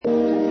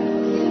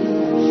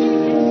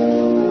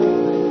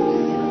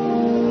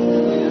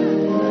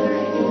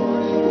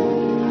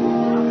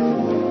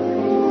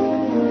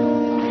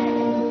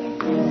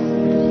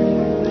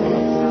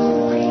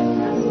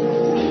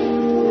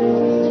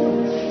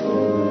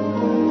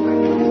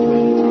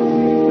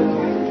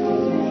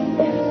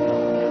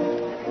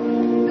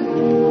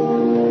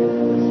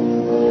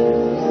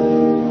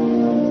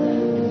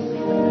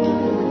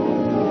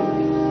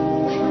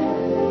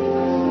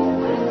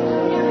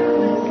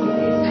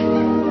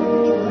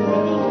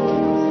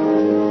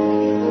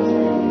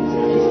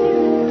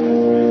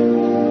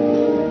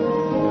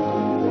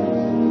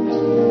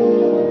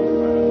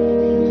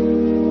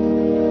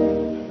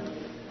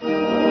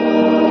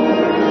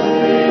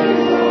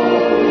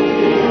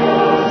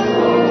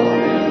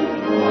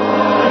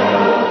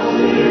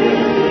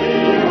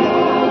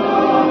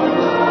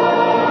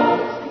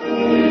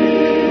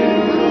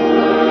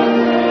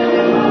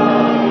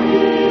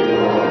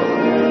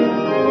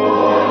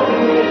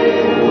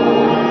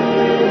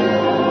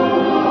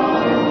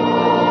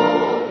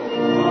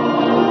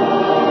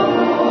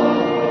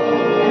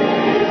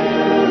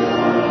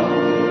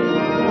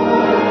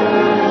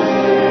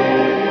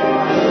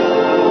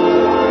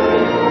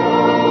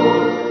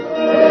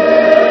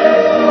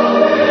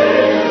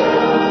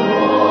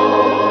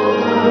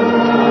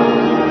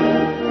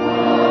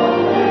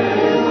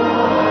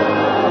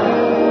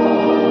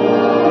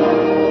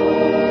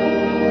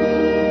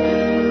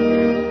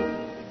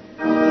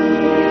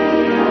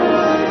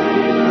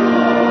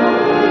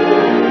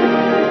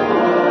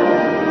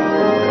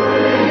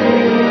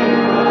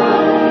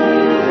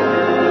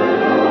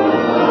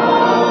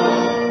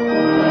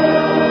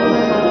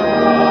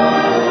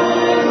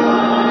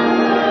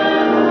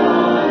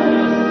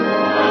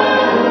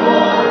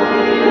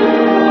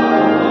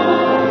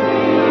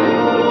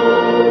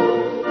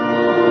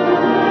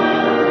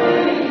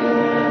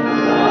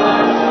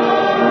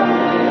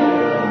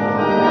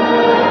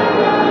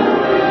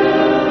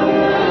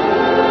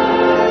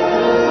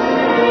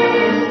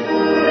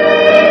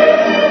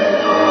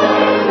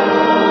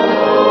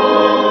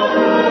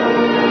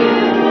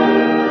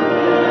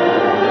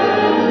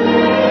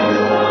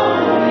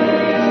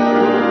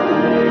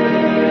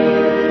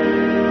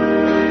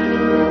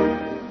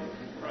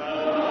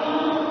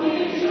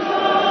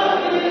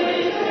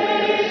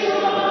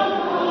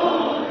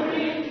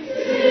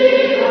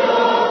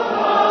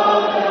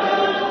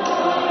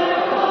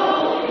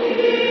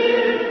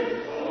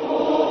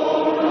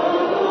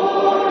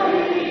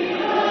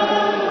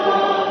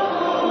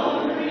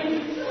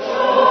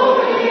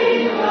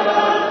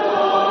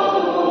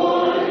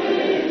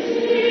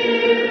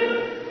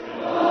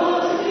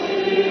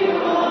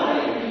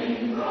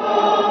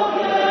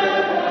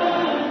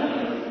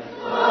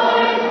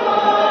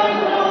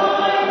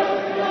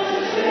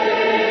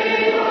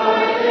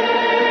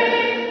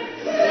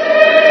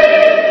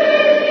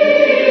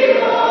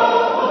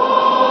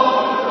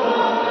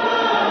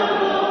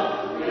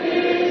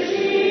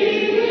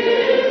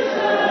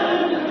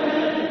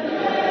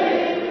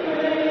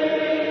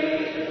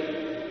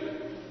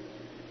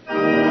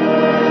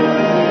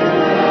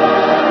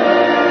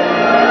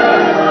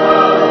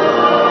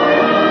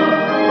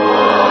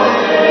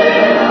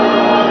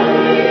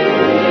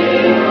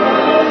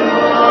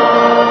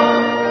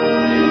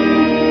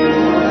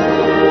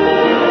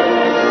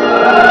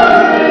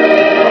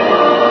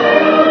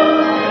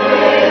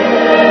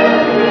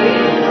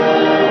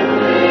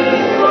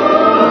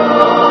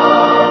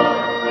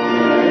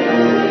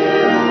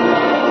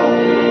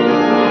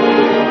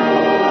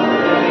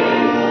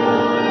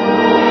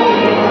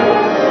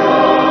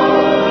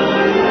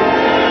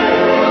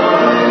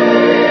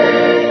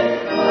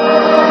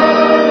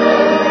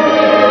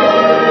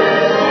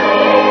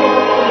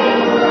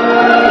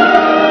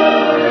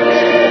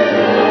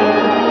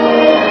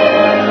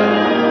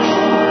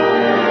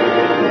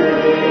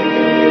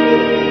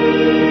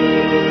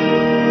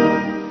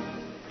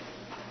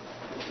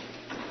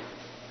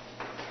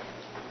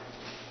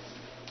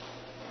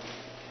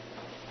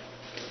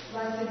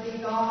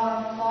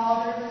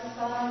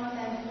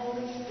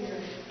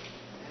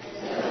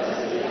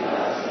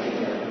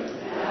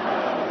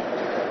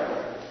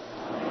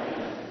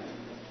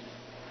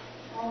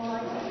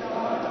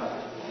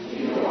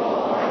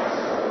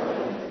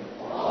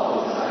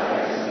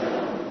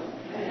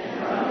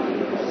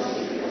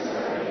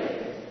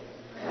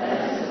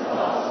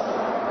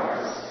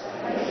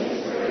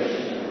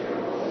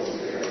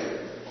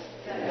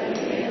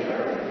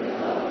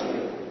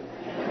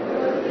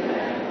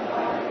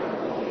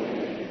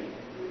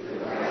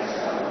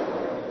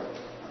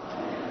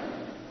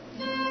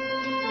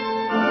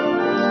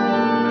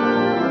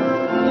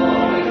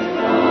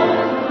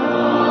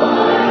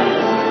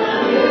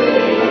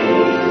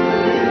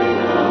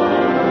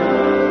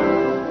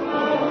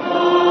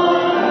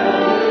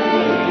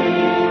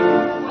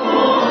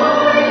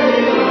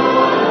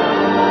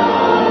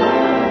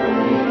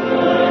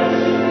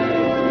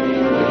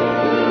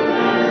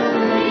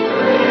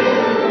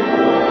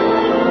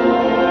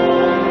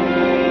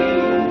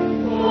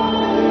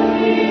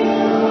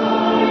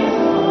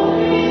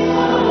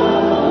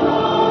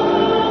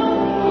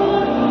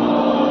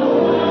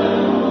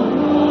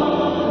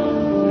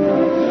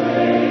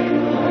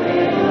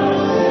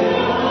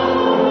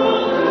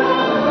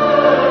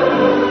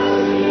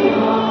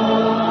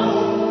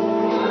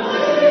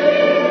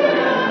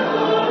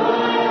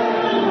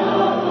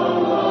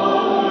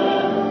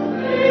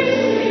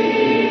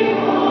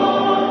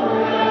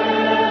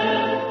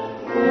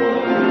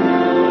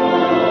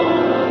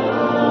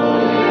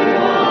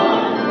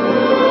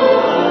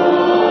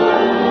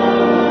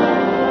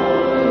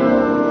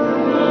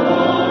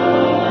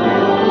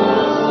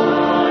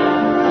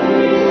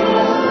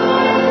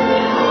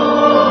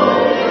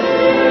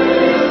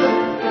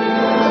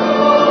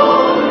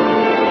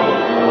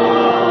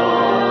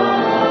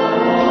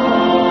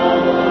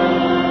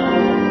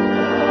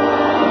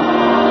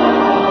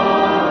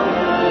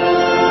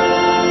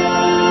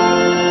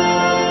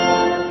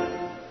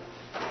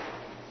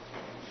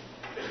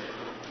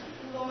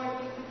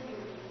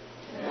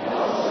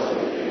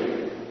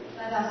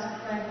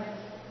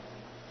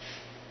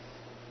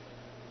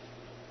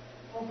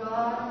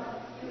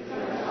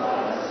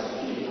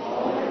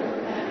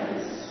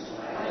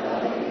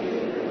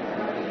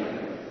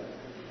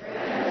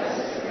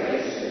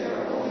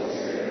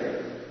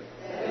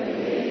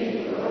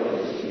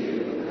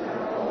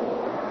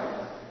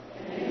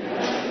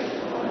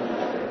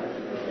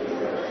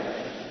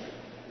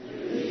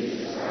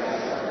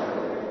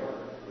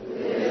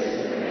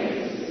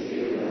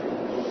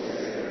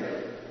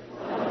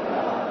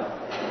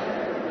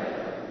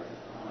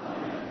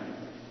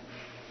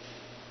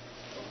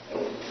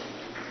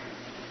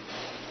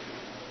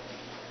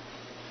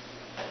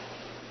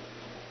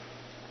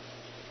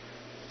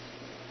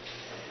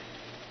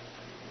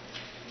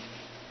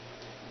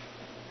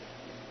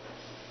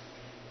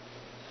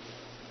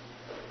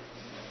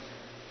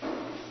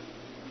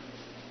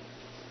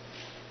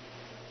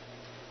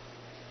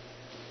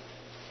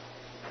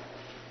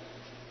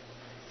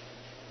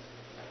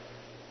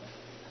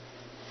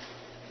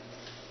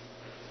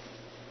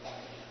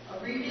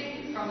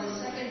Reading from the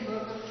second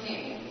book of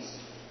Kings.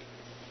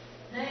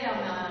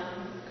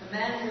 Naaman,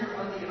 commander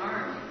of the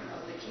army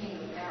of the king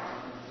of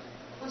Aram,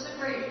 was a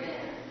great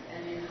man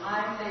and in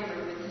high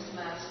favor with his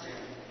master,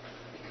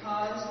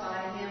 because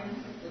by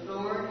him the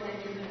Lord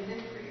had given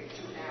victory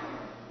to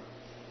Aram.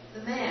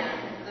 The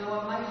man, though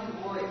a mighty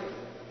warrior,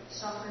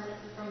 suffered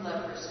from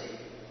leprosy.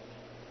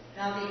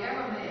 Now the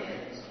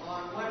Arameans,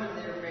 on one of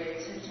their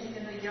raids, had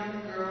taken a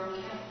young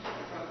girl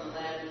captive from the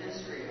land of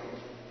Israel,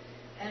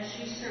 and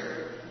she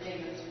served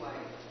Naaman's wife.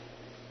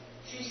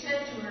 She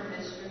said to her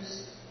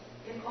mistress,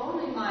 "If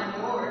only my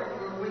Lord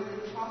were with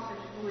the prophet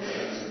who is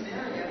in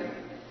Samaria,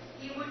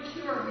 he would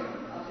cure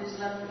him of his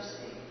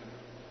leprosy."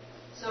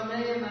 So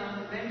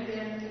Naaman went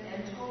in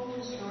and told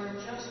his Lord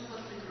just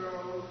what the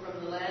girl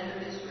from the land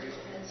of Israel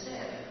had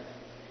said.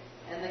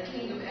 And the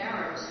king of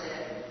Aram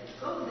said,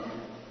 "Go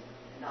then,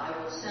 and I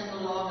will send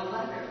along a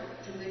letter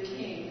to the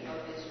king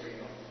of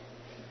Israel."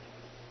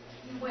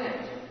 He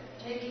went,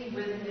 taking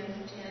with him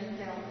 10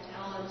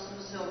 talents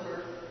of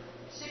silver,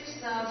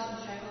 6,000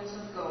 shekels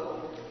of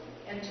gold,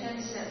 and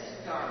 10 sets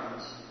of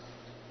garments.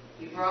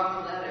 He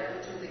brought the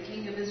letter to the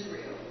king of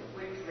Israel,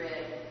 which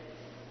read,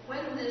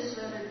 "When this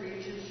letter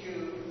reaches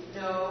you,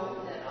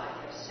 know that I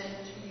have sent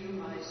to you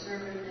my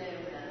servant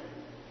Naaman,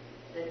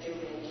 that you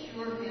may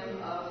cure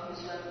him of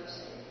his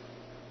leprosy."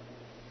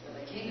 When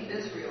the king of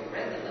Israel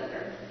read the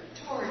letter,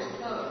 he tore his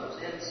clothes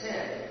and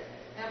said,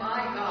 "Am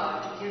I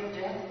God to give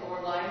death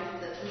or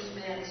life that this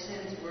man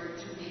sends word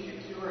to me to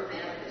cure a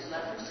man of his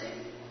leprosy?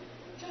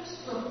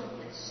 Just look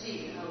and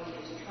see how he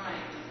is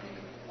trying to pick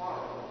a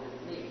quarrel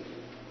with me."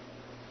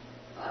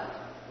 But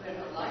when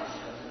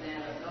Elisha, the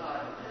man of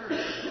God, heard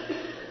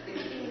that the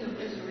king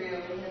of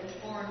Israel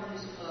had torn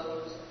his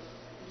clothes,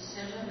 he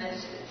sent a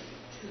message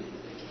to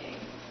the king.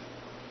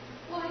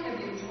 "Why have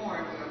you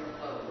torn your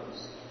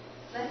clothes?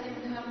 Let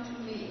him come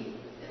to me,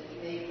 that he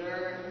may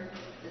learn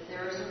that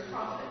there is a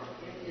prophet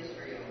in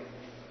Israel."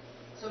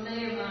 So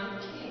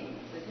Naaman came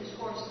with his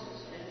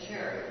horses and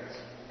chariots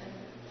and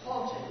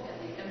halted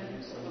at the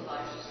entrance of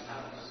Elisha's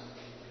house.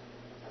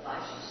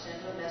 Elisha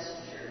sent a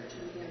messenger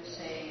to him,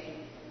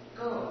 saying,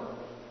 "Go,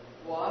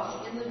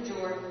 wash in the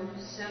Jordan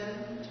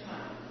 7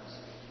 times,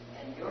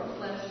 and your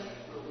flesh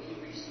will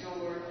be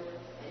restored,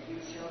 and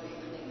you shall be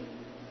clean."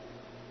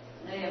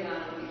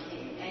 Naaman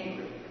became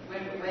angry and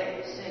went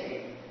away,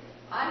 saying,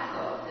 "I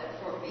thought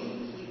that for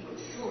me he would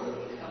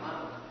surely come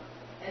out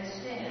and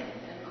stand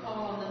and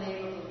call on the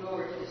name of the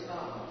Lord his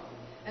God,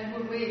 and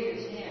would wave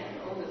his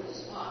hand over the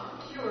spot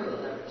and cure the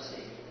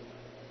leprosy.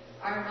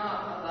 Are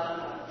not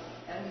Abana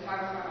and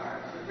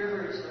Pharpar, the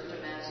rivers of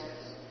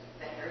Damascus,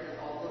 better than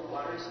all the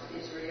waters of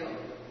Israel?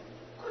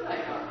 Could I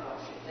not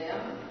wash in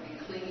them and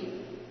be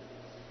clean?"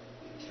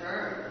 He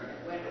turned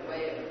and went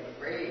away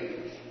in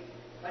rage.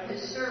 But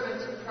his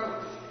servants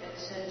approached and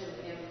said to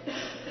him,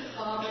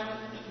 "Father,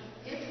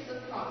 if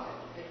the prophet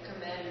had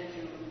commanded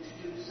you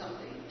to do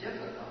something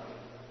difficult,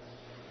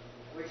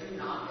 would you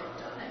not have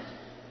done it?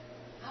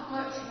 How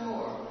much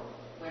more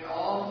when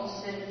all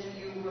he said to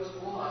you was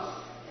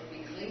wash and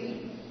be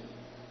clean?"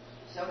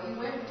 So he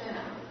went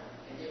down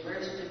and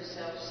immersed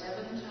himself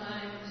 7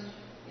 times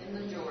in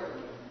the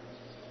Jordan,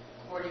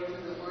 according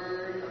to the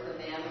word of the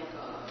man of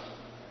God.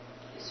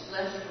 His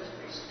flesh was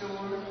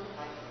restored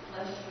like the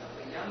flesh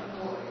of a young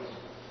boy,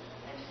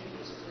 and he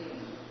was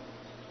clean.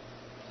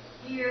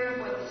 Hear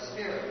what the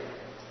Spirit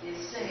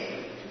is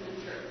saying to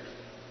the church.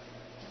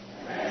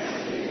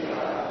 Thanks be to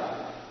God.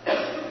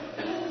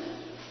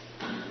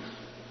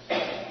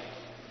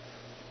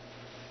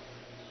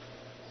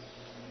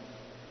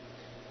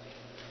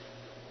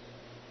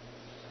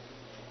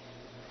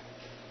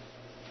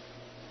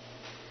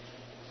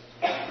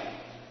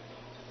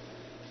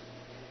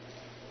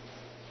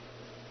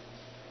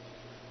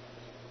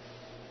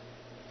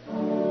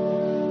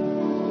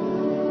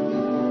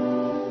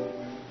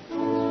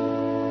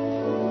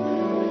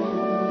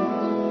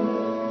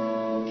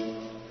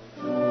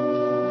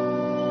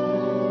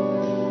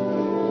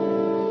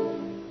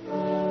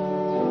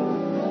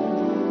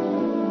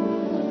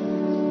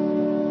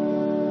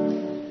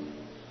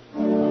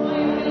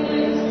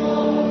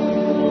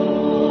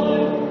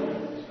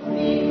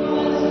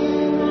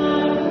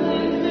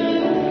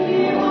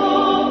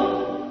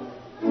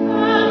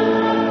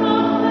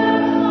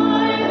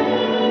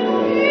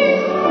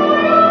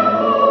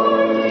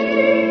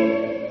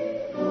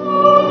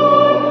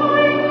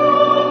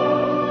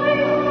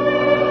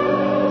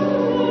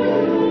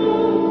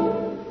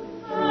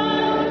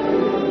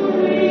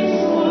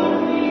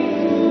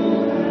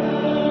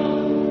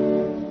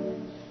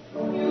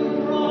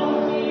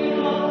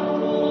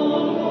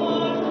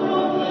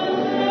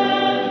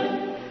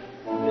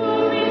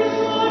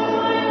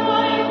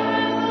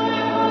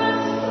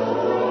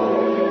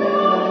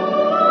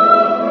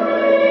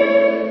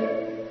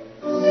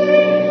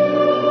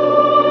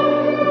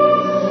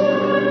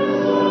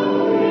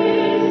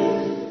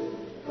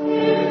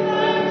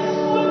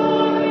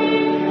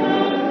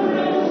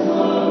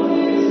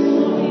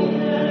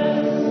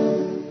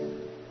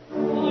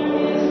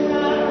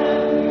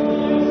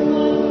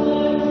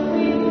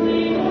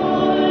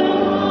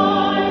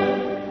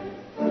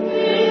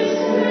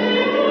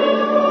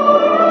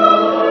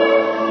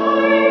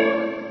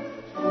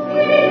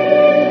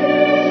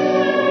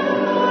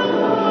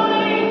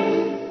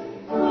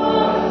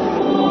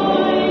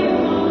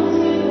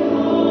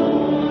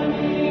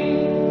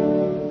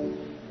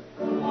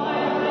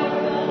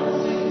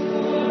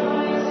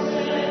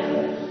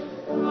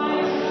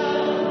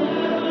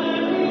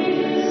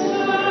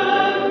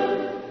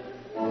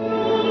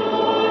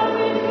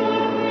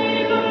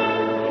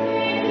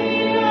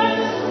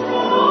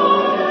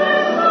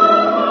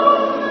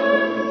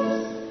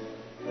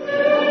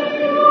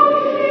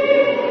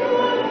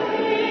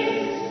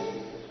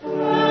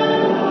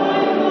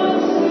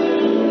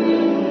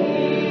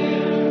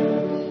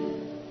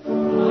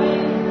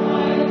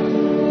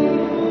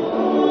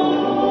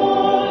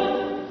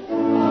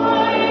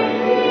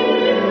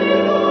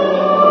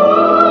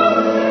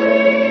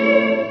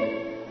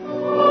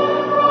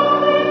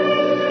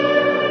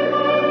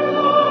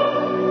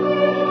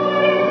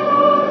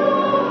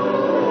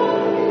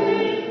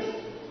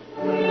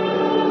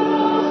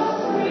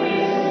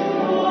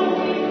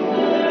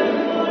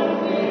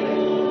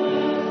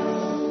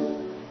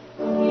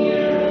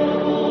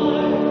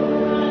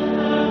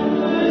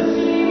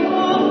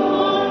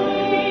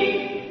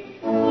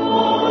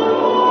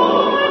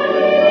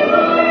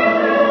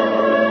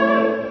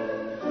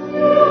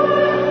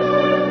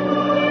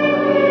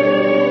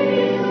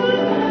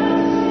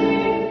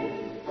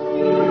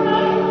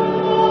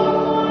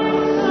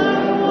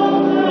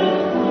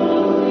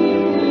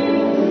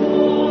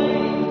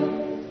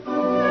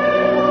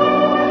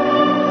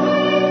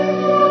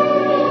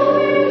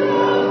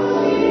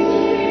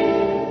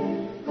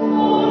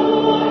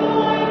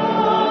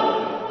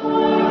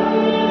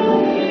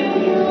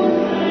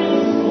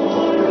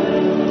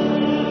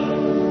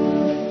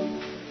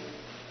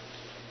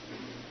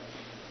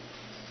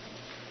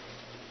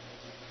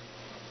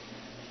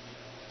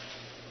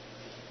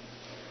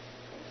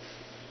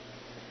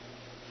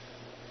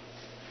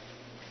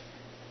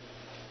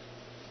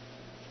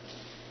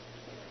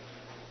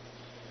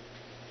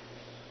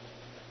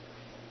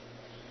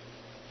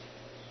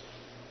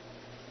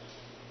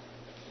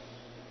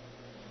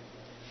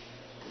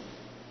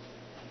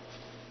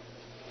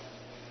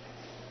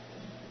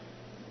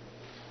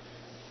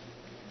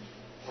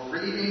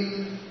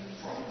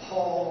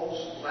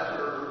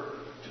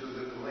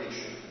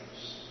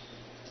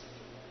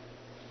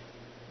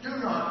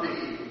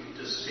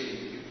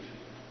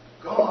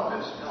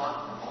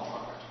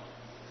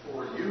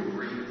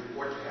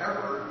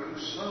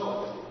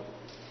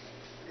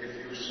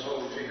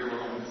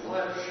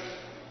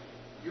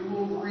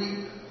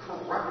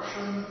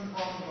 corruption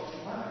from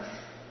the flesh.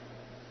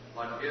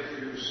 But if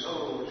you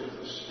sow to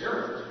the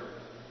Spirit,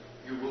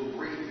 you will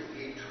reap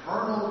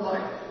eternal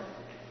life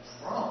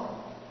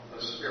from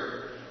the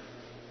Spirit.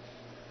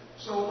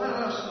 So let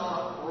us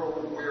not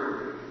grow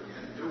weary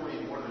in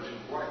doing what is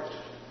right,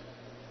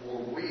 for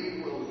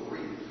we will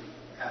reap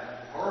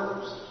at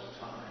harvest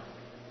time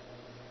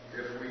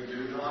if we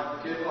do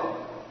not give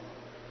up.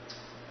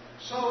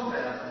 So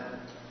then,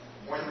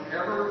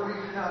 whenever we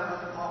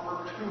have an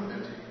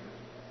opportunity,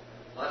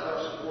 let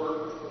us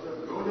work for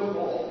the good of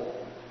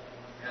all,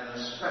 and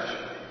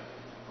especially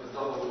for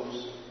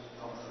those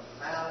of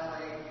the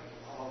family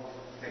of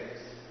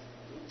faith.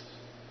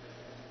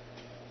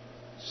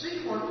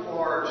 See what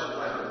large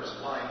letters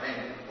I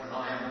make when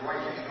I am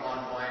writing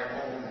on my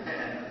own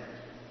hand.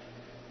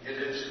 It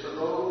is for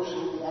those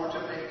who want to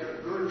make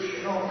a good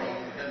showing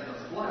in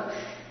the flesh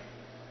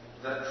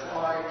that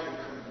try to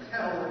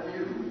compel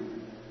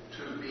you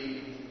to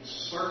be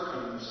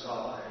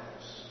circumcised,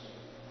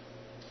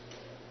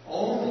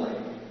 only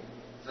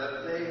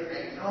that they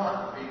may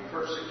not be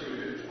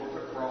persecuted for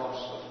the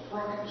cross of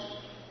Christ.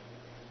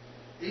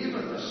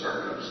 Even the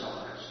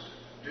circumcised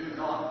do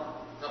not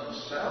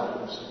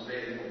themselves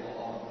obey the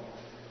law,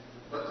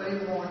 but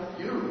they want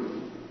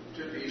you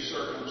to be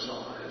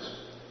circumcised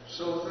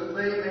so that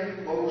they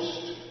may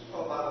boast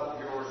about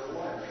your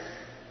flesh.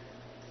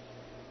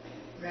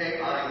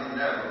 May I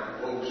never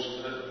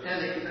boast of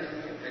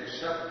anything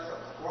except the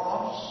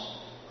cross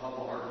of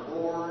our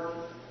Lord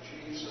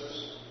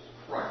Jesus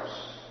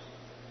Christ,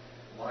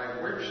 by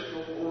which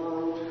the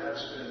world has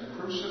been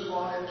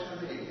crucified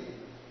to me,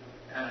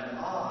 and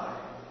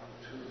I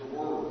to the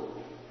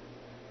world.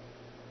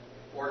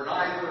 For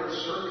neither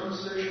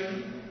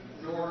circumcision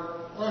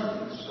nor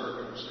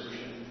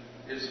uncircumcision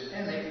is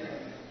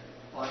anything,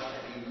 but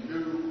a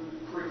new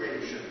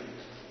creation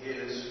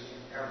is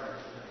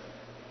everything.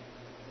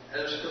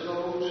 As for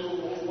those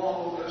who will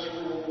follow this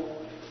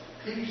rule,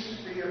 peace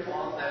be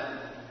upon them,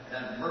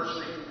 and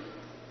mercy,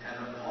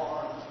 and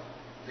upon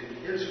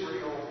the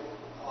Israel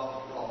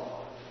of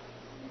God.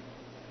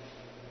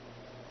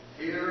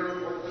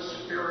 Hear what the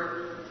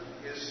Spirit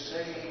is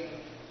saying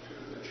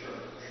to the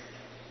church.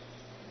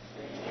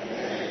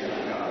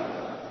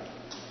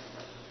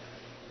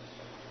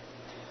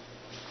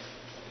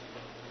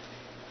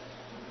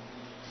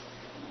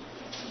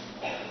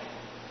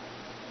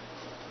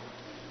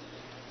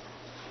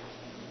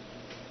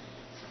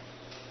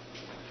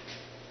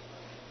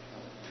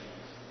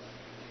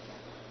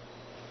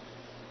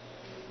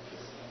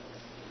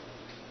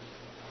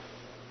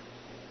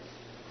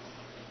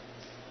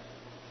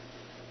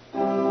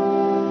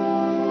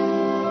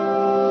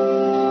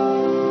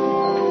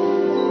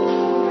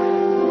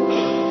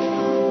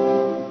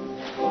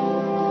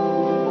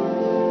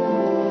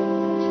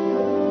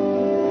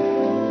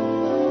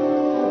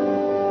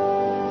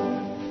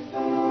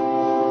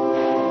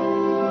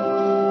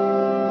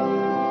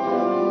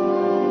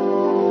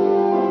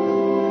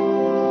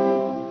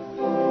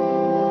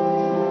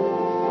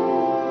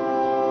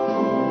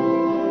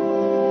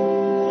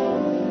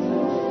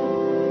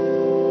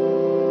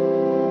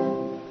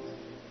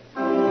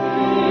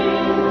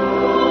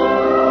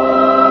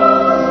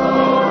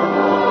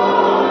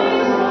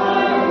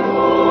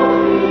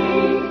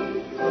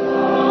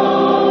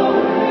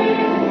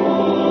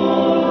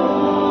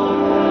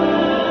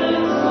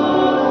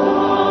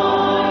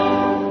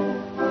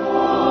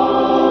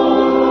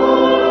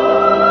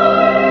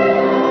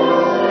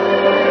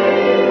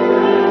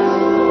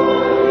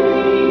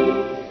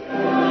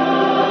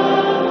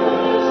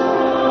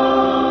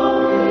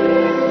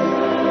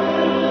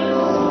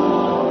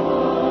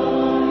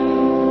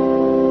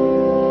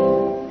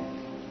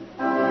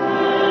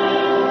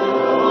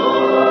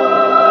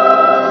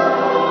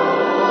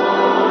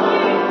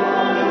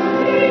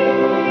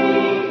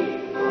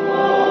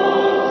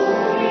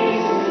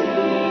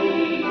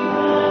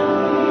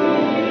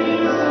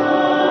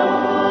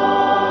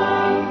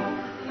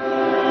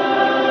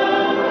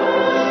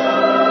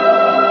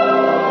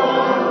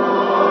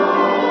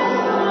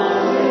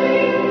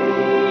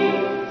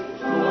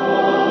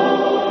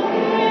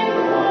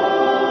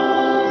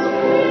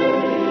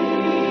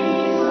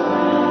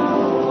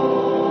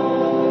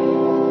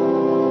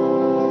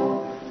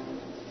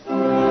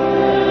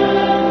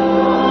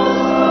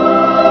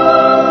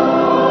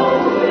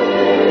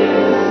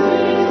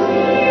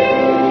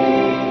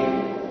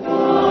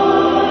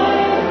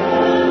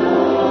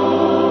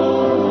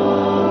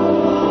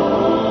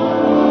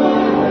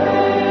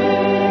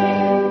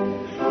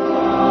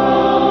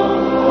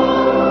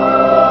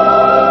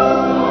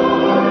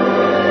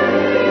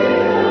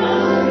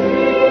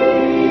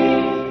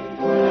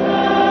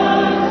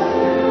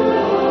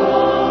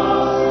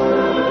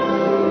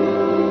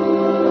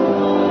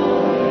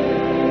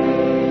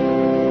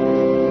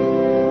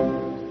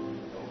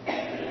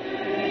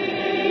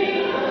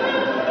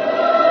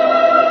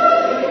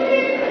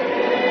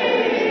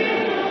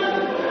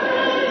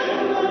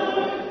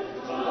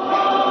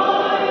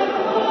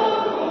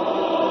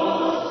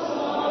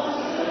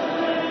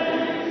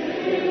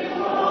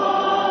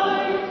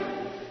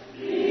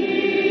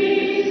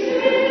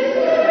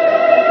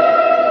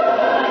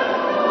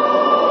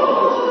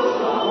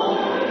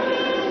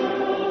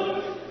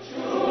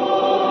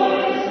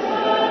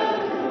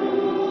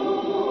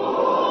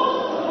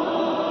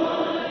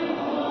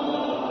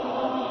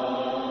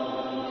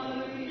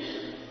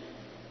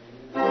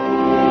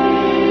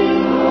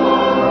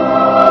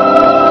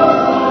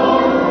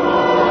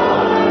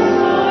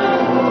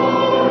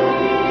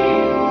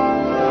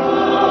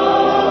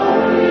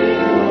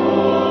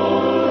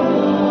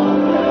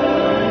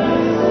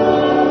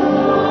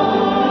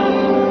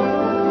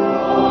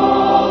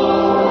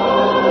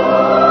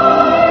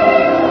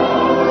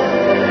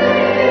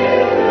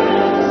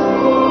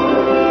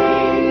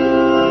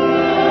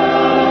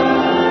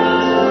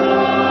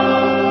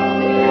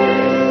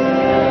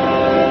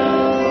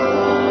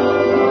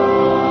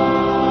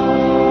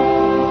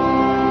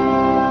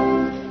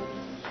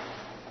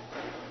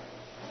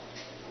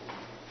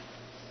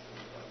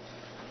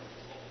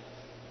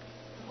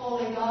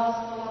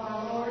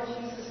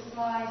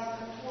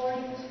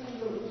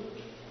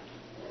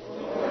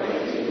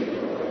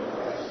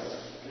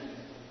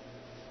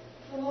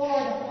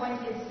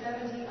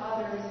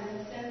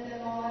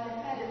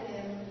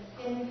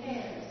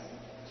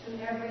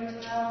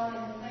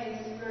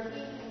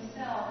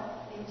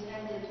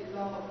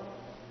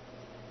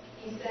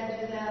 said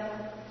to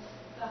them,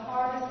 "The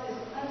harvest is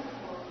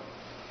plentiful,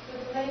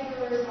 but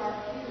laborers are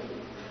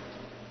few.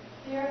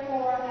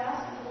 Therefore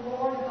ask the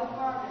Lord of the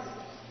harvest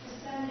to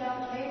send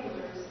out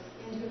laborers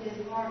into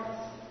his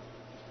harvest.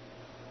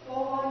 Go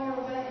on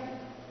your way.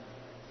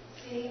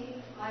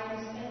 See, I am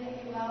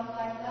sending you out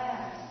like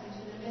lambs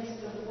into the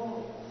midst of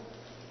wolves.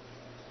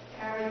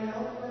 Carry no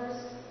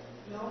purse,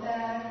 no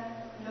bag,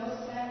 no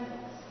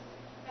sandals,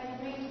 and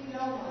greet no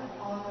one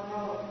on the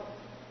road.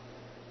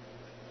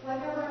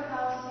 Whatever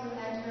house you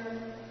enter,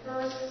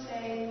 first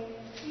say,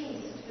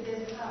 'Peace to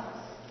this house.'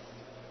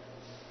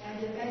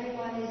 And if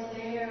anyone is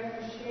there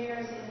who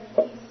shares in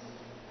peace,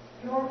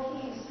 your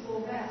peace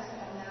will rest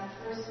on that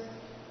person.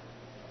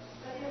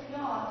 But if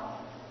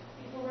not,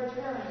 it will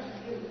return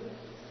to you.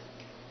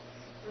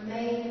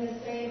 Remain in the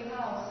same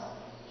house,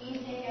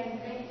 eating and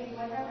drinking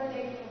whatever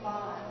they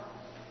provide,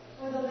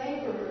 for the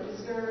laborer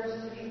deserves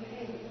to be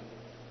paid.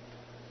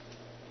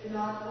 Do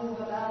not move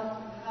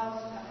about from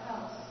house to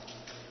house.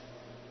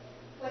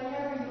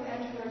 Whenever you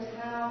enter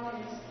a town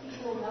and its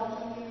people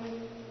welcome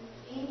you,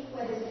 eat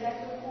what is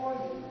set before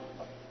you.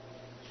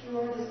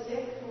 Cure the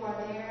sick who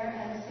are there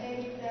and say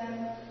to them,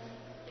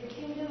 'The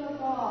kingdom of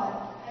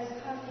God has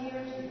come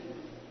near to you.'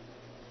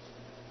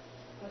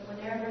 But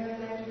whenever you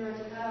enter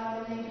a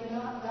town and they do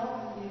not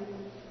welcome you,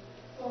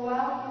 go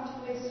out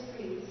into its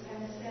streets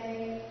and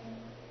say,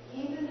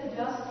 'Even the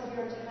dust of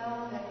your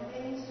town that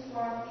clings to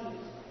our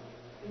feet,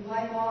 we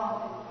wipe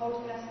off and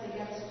protest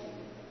against you.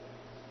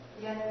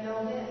 Yet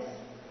know this,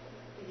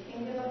 the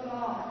kingdom of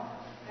God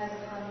has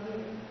come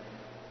near.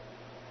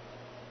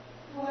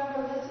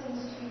 Whoever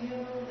listens to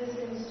you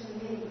listens to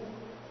me,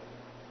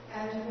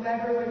 and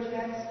whoever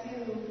rejects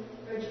you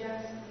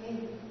rejects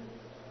me.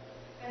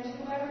 And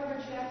whoever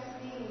rejects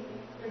me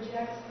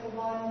rejects the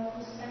one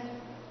who sent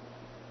me.'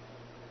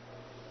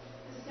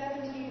 The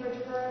 70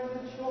 returned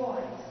with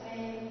joy,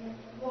 saying,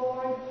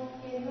 'Lord,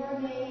 in your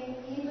name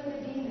even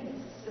the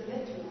demons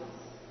submit to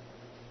us.'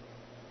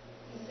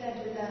 He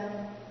said to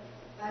them,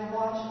 'I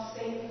watched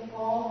Satan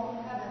fall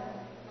from heaven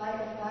like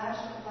a flash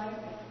of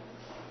lightning.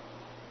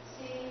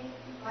 See,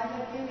 I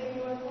have given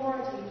you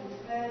authority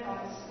to tread on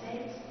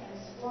snakes and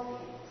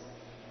scorpions,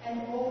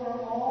 and over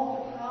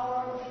all the power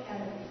of the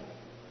enemy,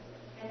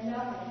 and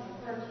nothing will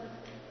hurt you.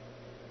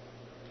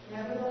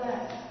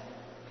 Nevertheless,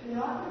 do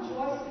not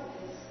rejoice at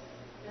this,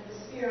 that the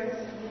spirits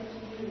submit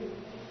to you,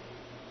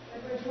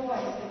 but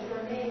rejoice that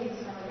your names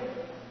are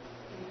written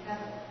in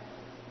heaven.'"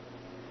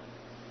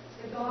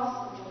 The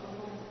Gospel of the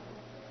Lord.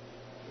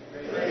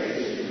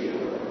 Praise to you,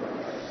 Lord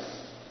Christ.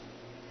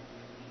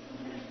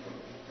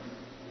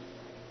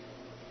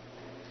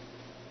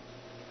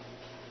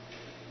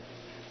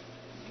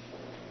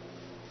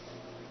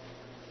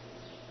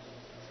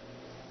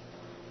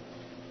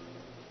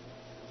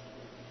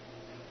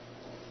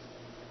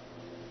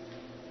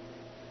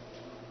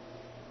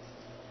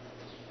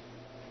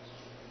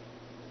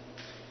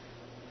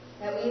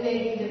 That we may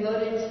be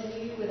devoted to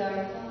you with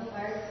our whole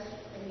hearts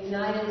and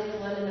united to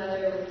one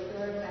another with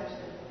pure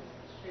affection,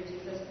 through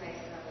Jesus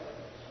Christ our Lord.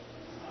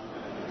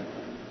 Amen.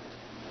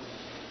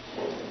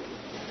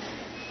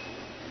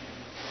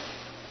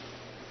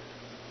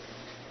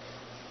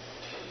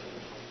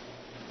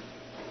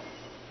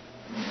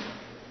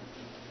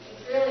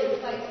 It's really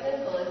quite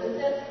simple, isn't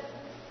it?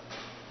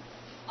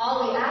 All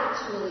we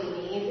actually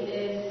need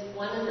is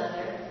one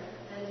another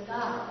and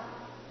God.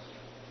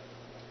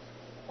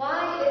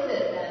 Why is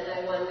it then,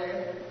 I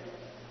wonder,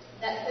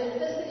 that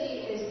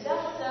simplicity is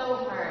just so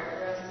hard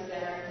for us to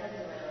get our heads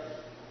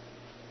around?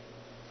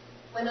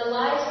 When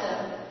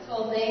Elisha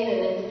told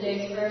Naaman in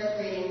today's first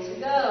reading to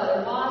go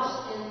and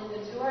wash in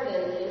the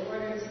Jordan in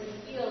order to be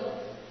healed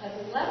of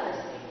his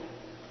leprosy,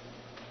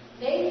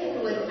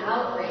 Naaman was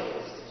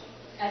outraged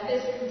at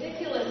this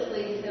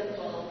ridiculously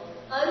simple,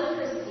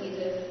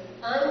 unprestigious,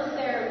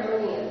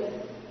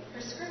 unceremonious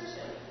prescription.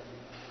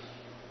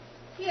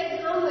 He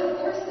had come with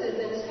horses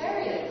and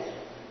chariots,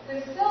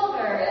 with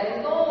silver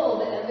and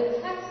gold and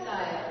with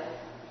textiles,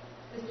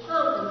 with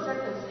pomp and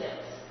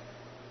circumstance,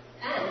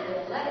 and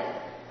with a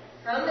letter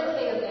from the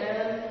king of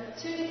Aram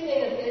to the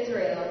king of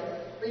Israel,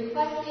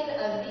 requesting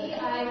a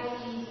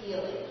VIP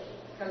healing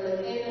from the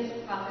famous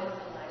prophet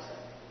Elisha.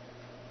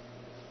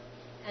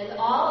 And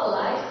all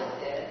Elisha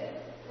did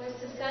was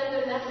to send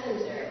a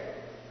messenger.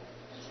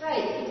 That's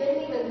right, he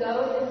didn't even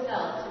go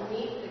himself to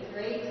meet the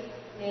great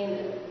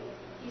Naaman.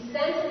 He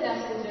sent a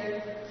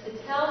messenger to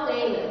tell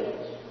Naaman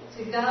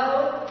to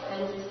go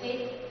and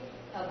take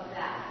a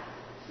bath.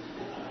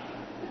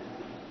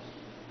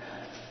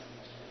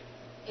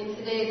 In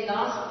today's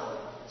Gospel,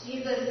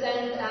 Jesus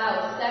sends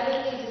out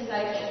 70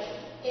 disciples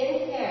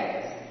in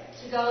pairs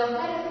to go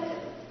ahead of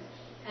him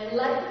and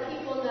let the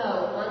people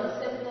know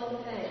one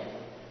simple thing,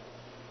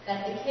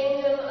 that the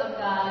kingdom of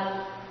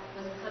God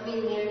was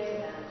coming near to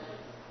them.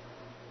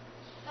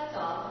 That's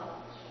all.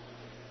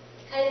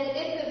 And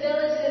if the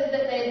villages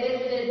that they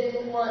visited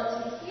didn't want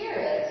to hear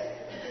it,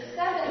 the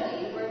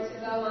 70 were to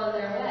go on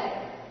their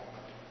way.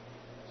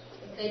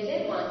 If they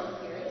did want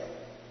to hear it,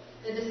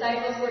 the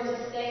disciples were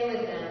to stay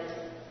with them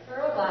for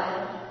a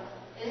while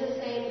in the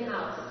same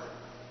house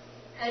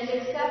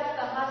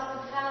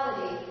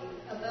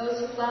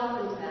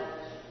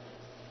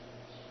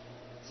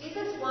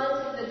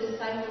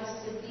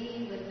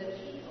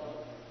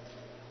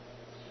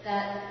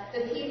that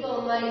the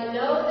people might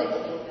know the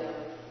kingdom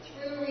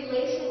through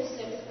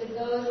relationships with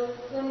those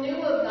who knew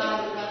of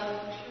God's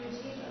love through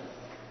Jesus.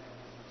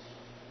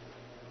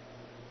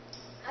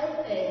 I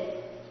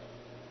think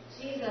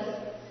Jesus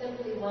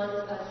simply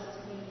wants us to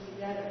be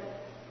together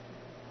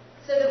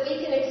so that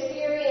we can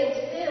experience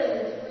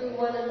Him through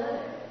one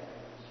another.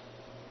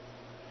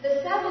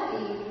 The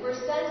 70 were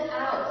sent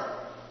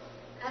out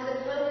as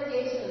a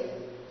congregation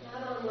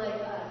not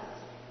unlike us,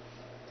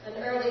 an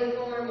early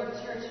form of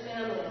church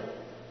family.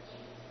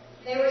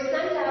 They were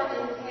sent out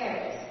in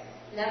pairs,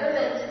 never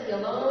meant to be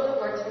alone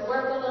or to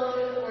work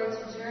alone or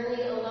to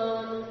journey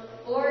alone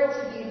or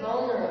to be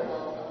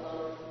vulnerable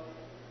alone.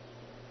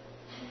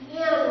 And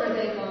man, were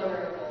they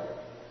vulnerable,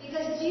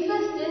 because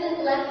Jesus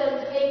didn't let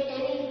them take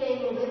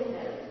anything with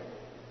them.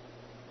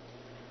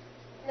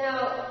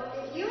 Now,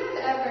 if you have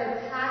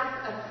ever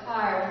packed a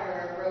car for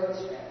a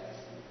road trip,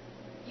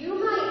 you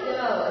might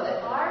know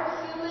that our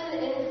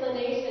human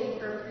inclination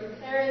for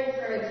preparing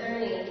for a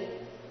journey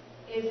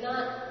is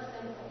not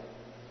simple.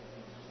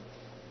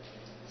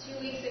 2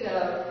 weeks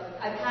ago,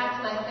 I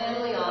packed my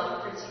family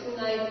off for 2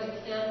 nights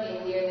of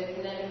camping near the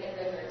Connecticut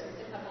River,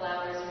 just a couple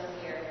hours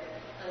from here,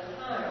 on a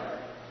farm.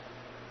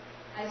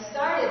 I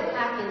started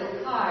packing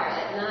the car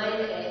at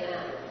 9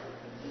 a.m.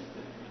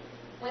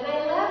 When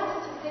I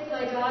left to pick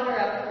my daughter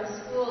up from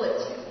school at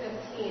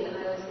 2:15,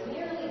 I was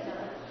nearly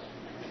done.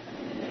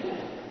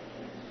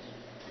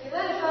 We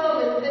went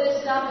home and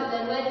finished up and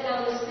then went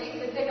down the street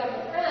to pick up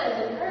a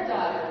friend and her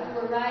daughter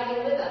who were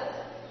riding with us.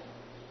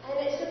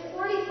 And it took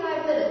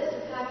 45 minutes to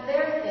pack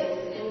their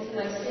things into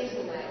my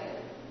station wagon.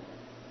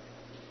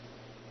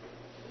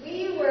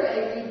 We were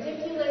a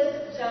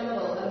ridiculous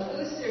jumble of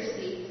booster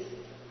seats.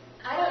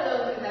 I don't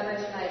know if you've ever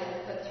tried to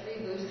put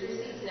 3 booster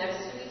seats next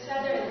to each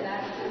other in the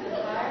back of the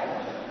car.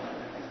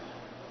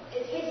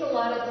 It takes a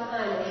lot of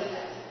time to do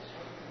that.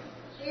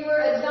 We were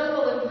a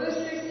jumble of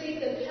booster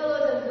seats and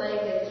pillows and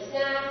blankets,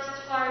 snacks,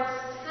 tarps,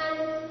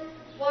 tents,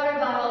 water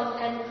bottles,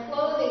 and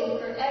clothing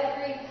for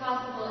every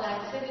possible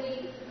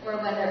activity or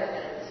weather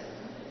event.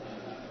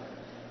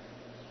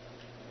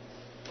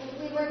 And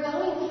we were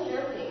going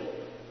camping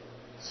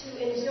to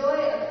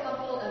enjoy a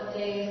couple of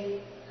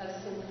days of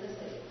simplicity.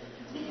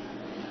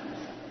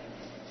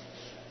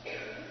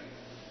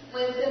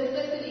 When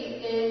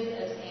simplicity is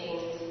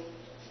attained,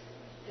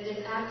 it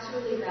is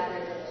actually rather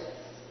delicious.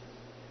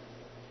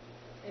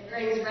 It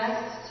brings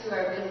rest to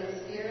our busy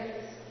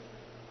spirits.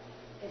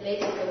 It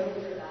makes room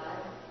for God.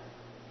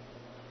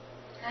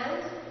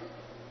 And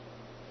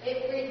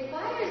it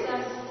requires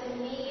us to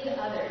need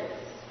others.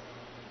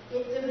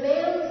 It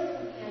demands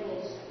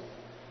companionship.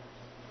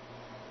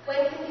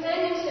 When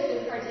companionship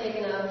is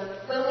partaken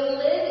of, when we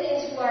live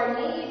into our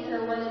need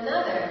for one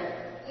another,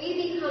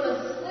 we become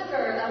a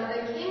sliver of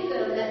the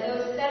kingdom that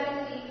those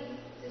 70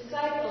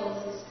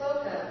 disciples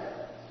spoke of.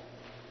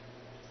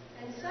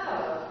 And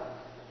so,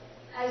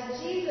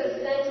 as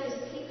Jesus sent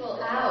His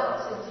people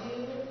out to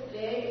do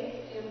big,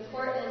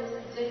 important,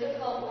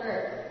 difficult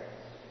work,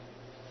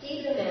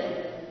 He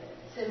demanded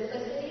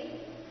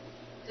simplicity,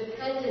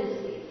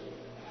 dependency,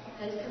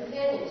 and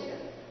companionship.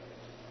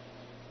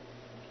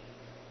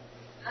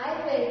 I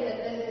think that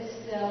this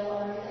is still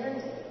our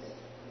mandate.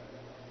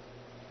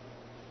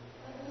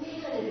 But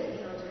man, is it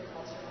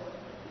countercultural.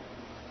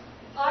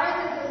 Ours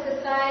is a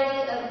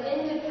society of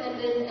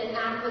independence and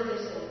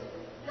acquisition,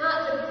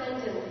 not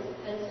dependence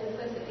and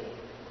simplicity.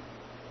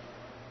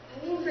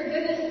 I mean, for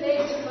goodness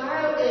sake,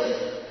 tomorrow is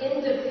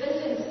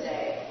Independence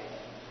Day.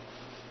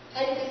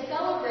 And we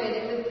celebrate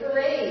it with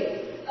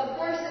parades of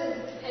horses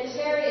and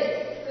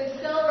chariots, with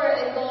silver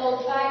and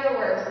gold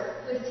fireworks,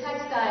 with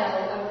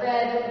textiles of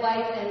red,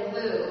 white, and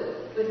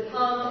blue, with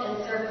pomp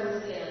and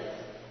circumstance.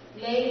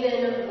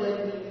 Maven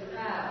would be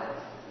proud.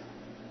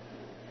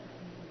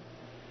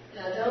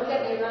 Now, don't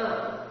get me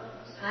wrong.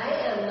 I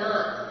am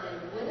not,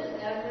 and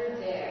wouldn't ever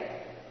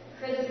dare,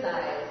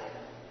 criticize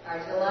our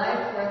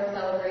July 4th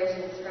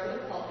celebrations from the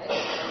pulpit in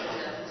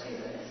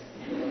Massachusetts.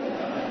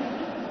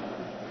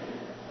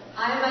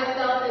 I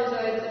myself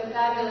enjoyed some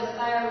fabulous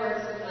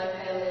fireworks with my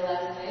family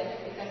last night. I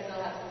think I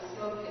still have some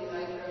smoke in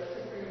my throat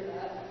to prove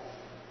that.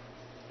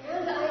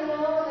 And I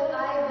know that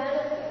I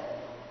benefit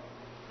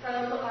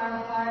from our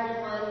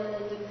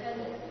hard-won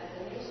independence as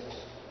a nation.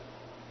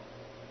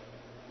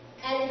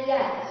 And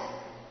yet,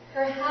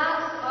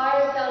 perhaps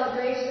our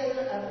celebration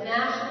of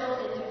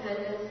national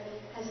independence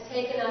has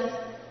taken us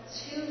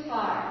too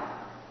far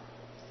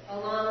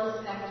along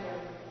the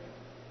spectrum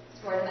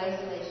toward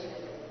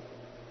isolationism.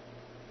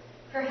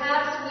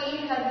 Perhaps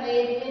we have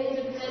made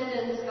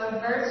independence a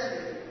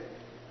virtue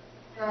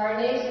for our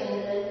nation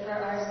and for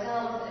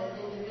ourselves as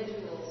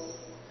individuals,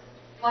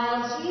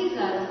 while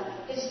Jesus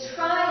is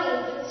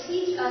trying to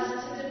teach us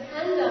to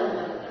depend on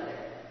one another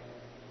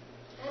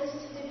and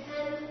to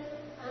depend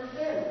on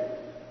Him,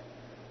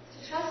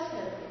 to trust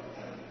Him,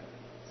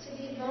 to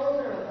be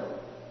vulnerable,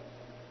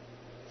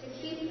 to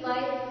keep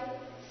life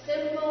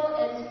simple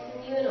and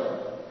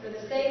communal for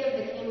the sake of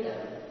the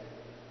kingdom.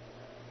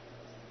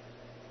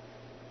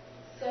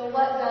 So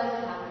what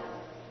does happen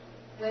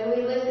when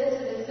we listen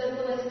to the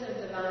simplest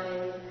of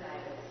divine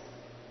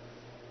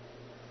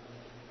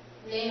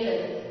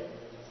Naaman,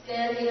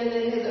 standing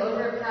amid his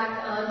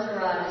overpacked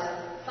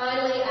entourage,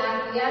 finally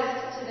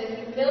acquiesced to the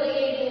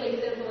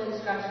humiliatingly simple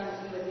instructions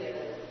he was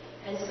given.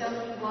 And so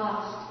he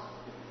washed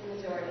in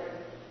the Jordan.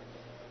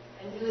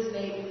 And he was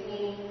made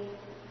clean.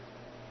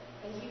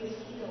 And he was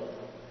healed.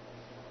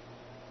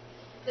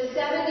 The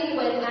 70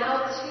 went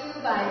out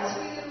 2 by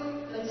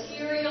 2,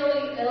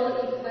 materially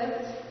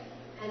ill-equipped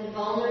and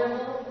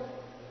vulnerable.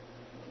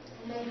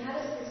 And they had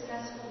a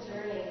successful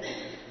journey,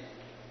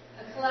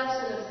 a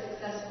collection of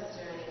successful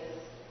journeys.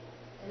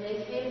 And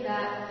they came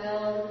back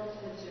filled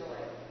with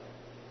joy.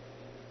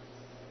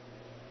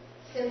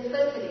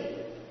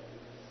 Simplicity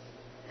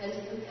and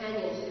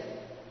companionship.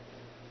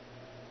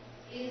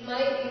 These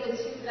might be the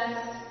 2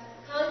 best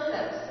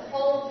concepts to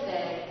hold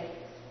today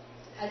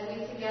as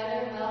we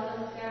together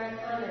welcome Sarah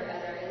Connor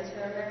as our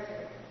interim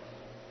rector.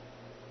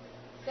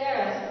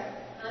 Sarah,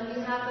 on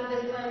behalf of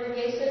this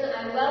congregation,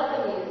 I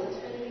welcome you to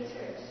Trinity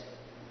Church.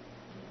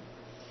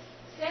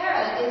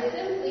 Sarah is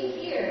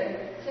simply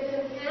here to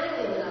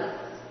companion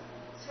us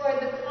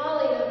toward the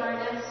calling of our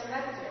next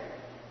rector.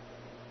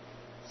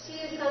 She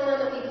is someone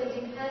that we can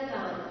depend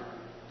on.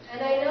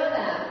 And I know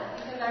that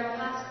because our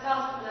paths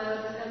crossed when I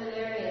was a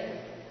seminarian.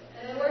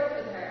 And I worked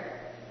with her.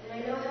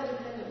 And I know how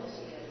dependable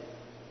she is.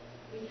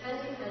 We can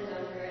depend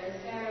on her. And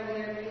Sarah,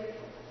 we are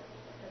grateful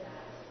for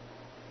that.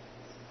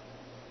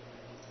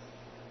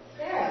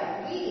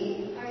 Sarah,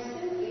 we are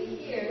simply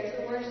here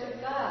to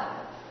worship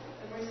God.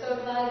 And we're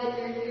so glad that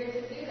you're here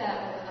to do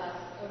that with us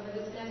over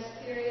this next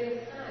period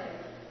of time.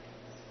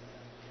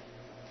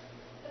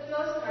 For the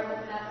most part,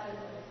 it's that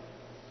simple.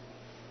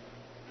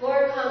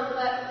 More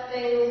complex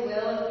things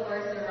will, of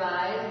course,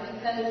 arise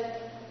because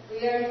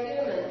we are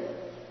human.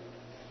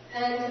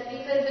 And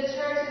because the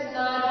church is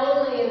not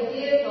only a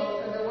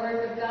vehicle for the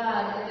work of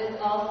God, it is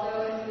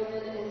also a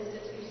human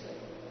institution.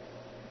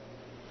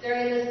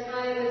 During this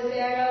time with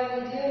Sarah,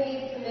 we do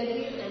need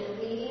committees and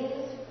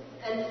meetings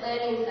and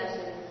planning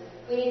sessions.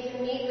 We need to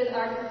meet with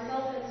our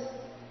consultants.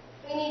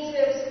 We need to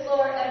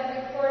explore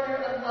every corner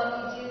of what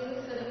we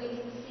do so that we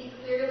can see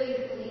clearly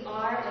who we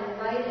are and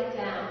write it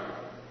down.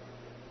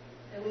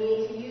 And we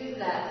need to use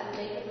that to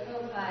make a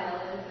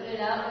profile and put it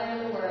out there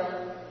in the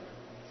world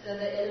so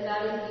that in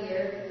about a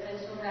year,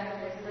 potential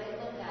rectors might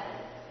look at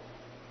it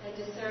and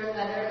discern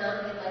whether or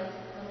not they'd like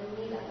to come and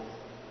meet us.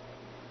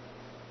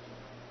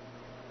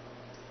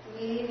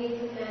 We need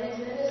to manage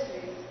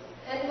ministries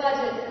and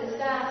budgets and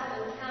staffs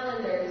and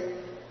calendars.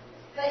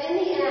 But in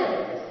the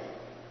end,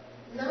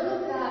 none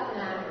of that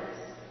matters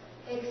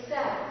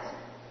except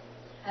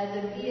as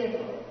a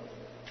vehicle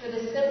for the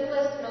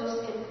simplest,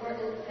 most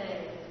important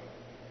thing.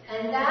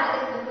 And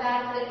that is the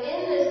fact that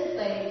in this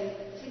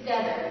place,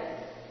 together,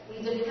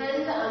 we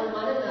depend on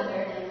one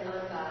another and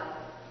on God.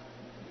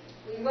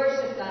 We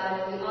worship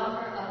God and we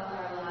offer up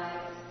our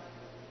lives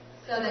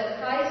so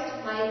that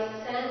Christ might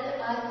send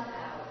us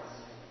out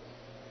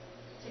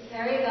to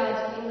carry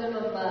God's kingdom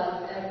of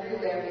love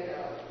everywhere we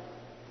go.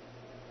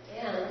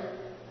 And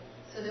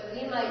so that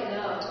we might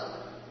know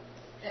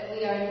that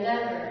we are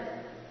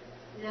never,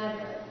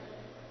 never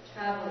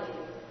traveling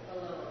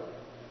alone.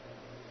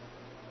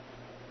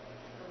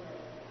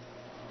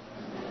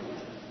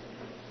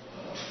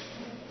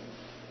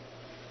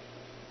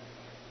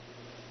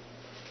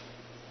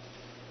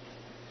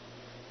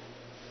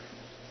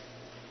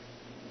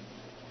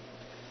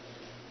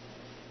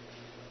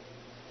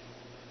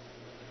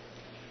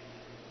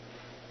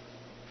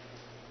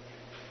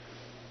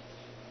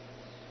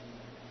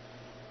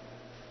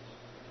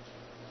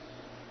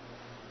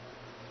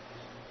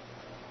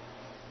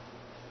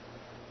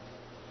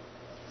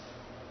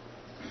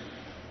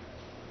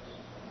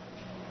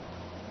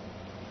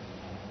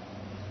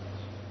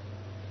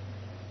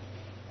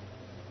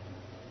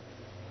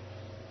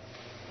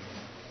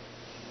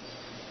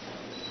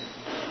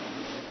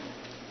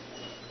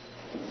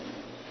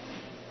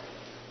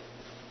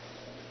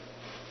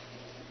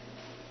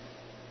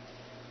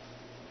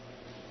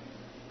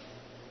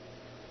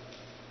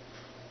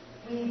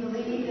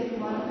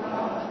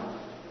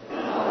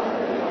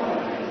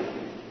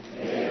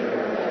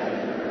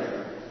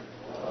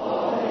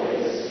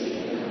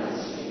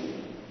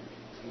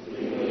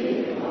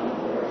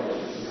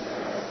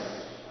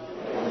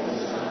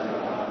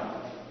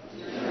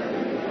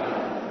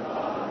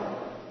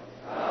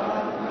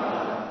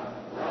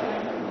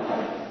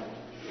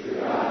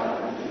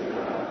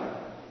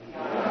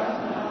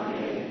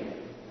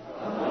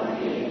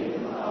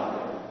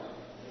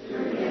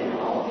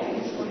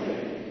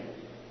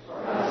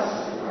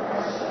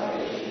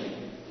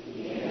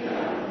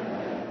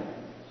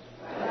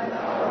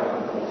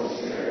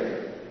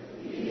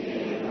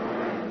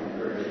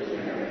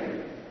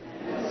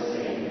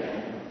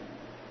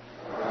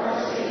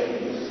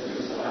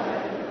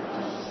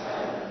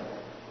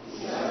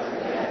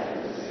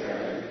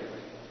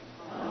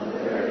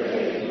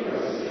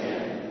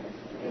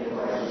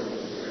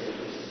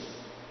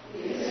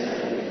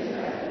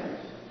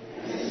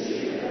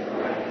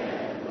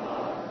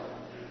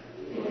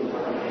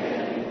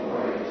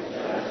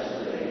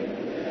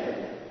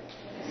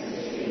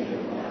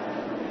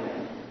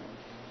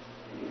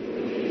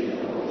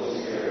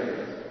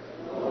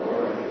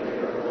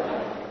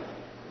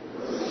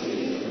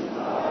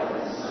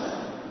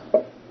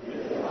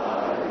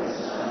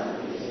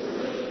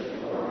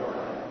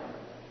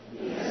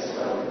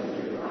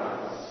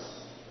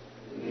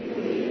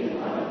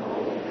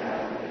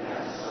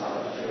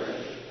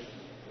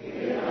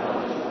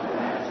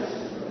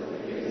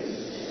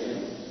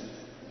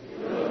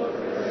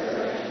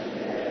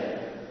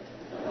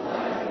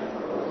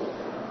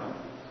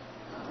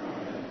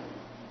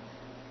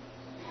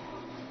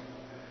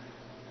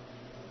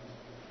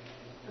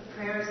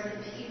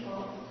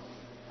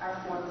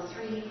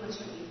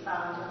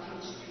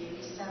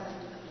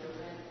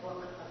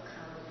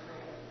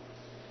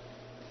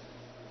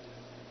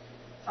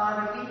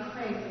 Father, we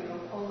pray for your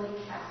holy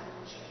Catholic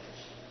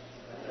Church.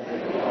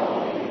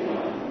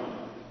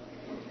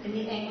 In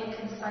the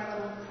Anglican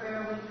cycle of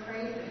prayer, we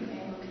pray for the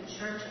Anglican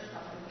Church of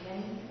Papua New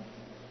Guinea,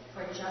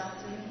 for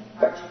Justin,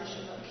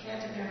 Archbishop of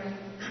Canterbury,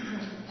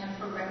 and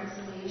for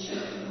reconciliation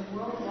in the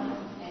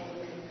worldwide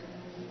Anglican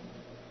community.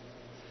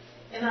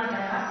 In our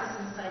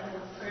diocesan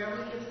cycle of prayer,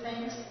 we give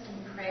thanks and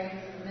pray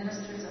for the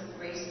ministers of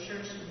Grace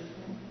Church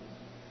Newton,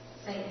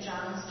 St.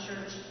 John's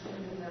Church,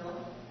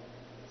 Newtonville,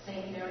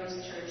 St. Mary's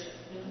Church,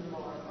 Newton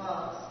Lower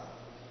Falls,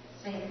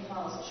 St.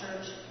 Paul's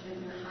Church,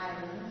 Newton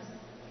Highlands,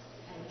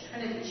 and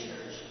Trinity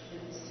Church,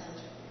 Newton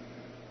Center.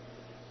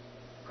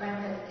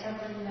 Grant that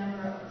every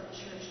member of the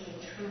church may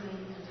truly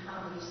and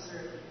humbly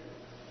serve you.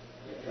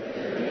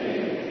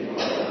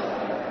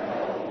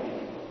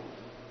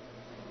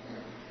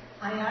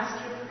 I ask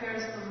your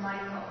prayers for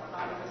Michael,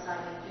 our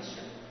presiding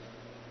bishop,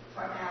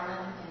 for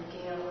Alan and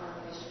Gail, our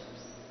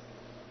bishops.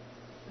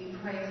 We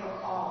pray for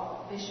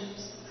all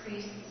bishops,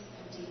 priests,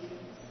 and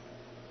deacons.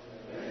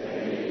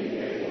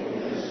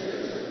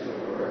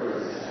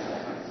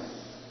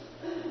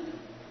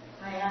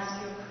 I ask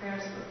your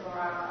prayers for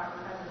Barack, our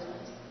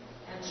president,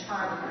 and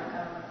Charlie, our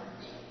governor.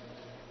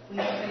 We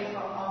pray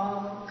for all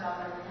who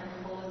govern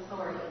and hold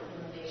authority in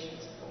the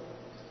nation's world.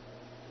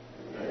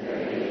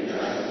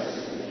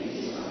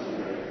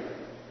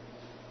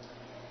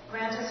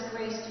 Grant us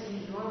grace to do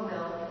your will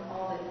in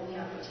all that we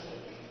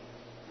undertake.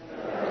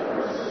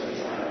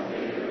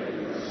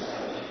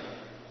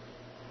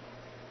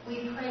 We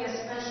pray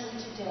especially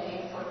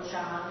today for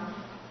John,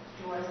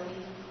 Dorothy,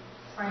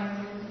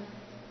 Franklin,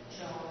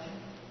 Joan,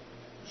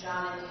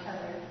 John and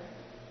Heather,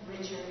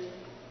 Richard,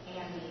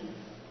 Andy,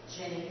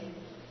 Jenny,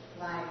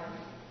 Lyra,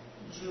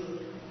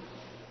 Julie,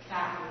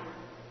 Kathy,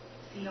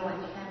 Theo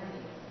and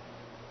Henry,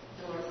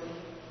 Dorothy,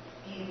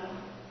 Ava,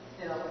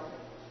 Phil,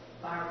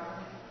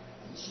 Barbara,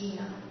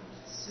 Gina,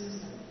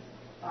 Susan,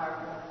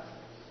 Barbara,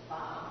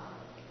 Bob,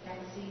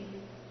 Betsy,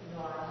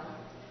 Nora,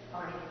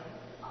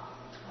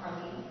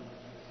 Arlene,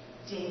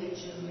 David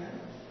Jr.,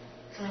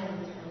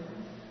 Clinton,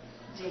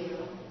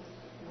 Dale,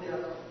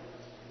 Will,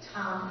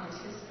 Tom and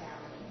his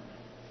family,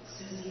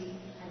 Susie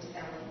and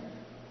Ellen,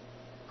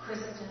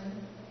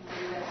 Kristen,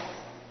 Lucas,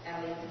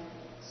 Ellie,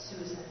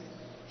 Susan,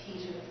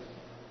 Peter,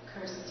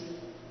 Kirsty,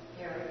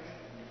 Eric,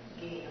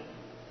 Gail,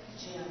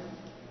 Jim,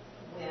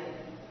 Wynn,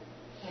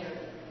 Harry,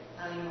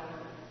 Eleanor,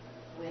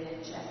 Wynn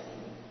and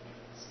Jesse,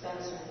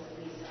 Spencer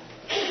and Lisa,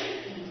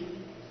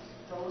 Edie,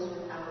 those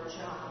without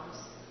jobs,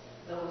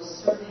 those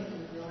serving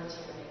in the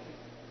military,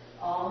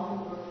 all who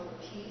work for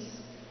peace,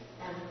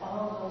 and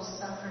all those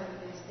suffering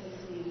as they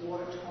flee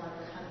war-torn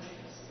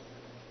countries.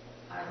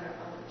 Are there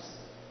others?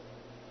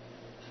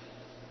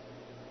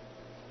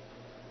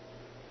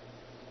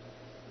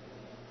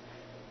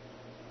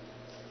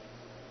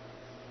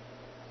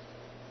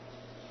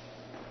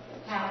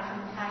 Have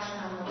compassion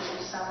on those who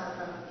suffer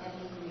from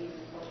any grief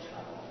or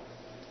trouble.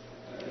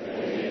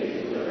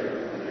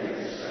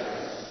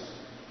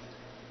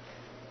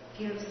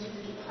 Gives to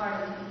the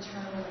departed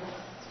eternal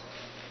rest.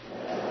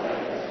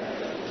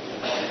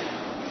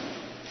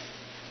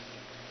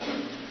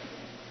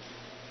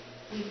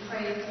 We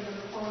pray for the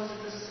repose of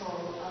the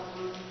soul of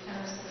Ruth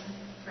Henderson,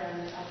 friend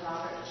of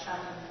Robert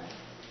Chapman,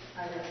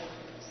 our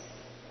veterans.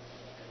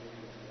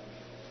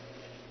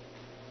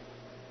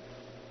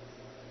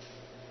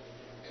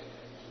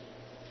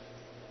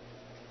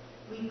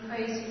 We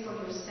praise you for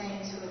your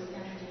saints who have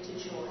entered into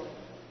joy.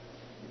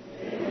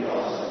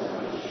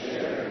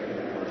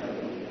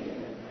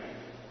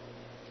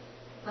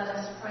 Let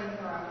us pray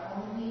for our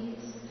own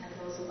needs and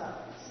those of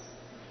others.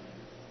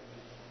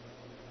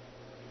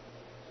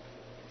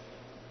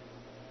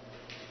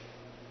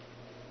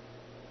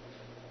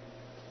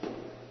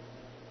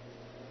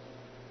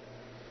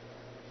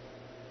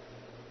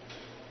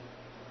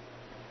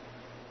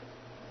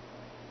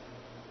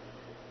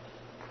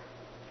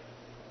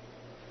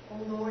 O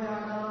Lord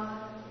our God,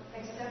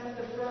 accept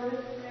the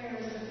fervent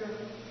prayers of your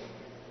people.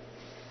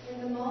 In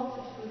the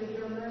multitude of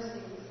your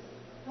mercies,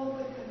 look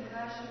with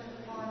compassion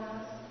upon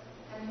us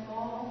and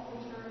all who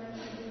turn to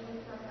you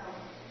for help.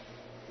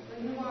 For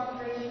you are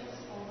gracious,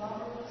 O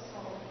lover of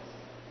souls,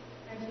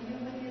 and to you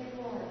we give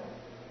glory,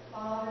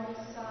 Father,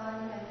 Son,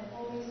 and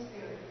Holy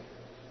Spirit,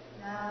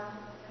 now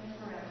and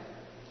forever.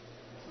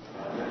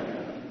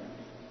 Amen.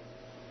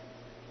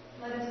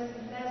 Let us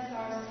confess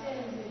our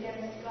sins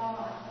against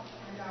God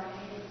and our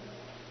neighbor.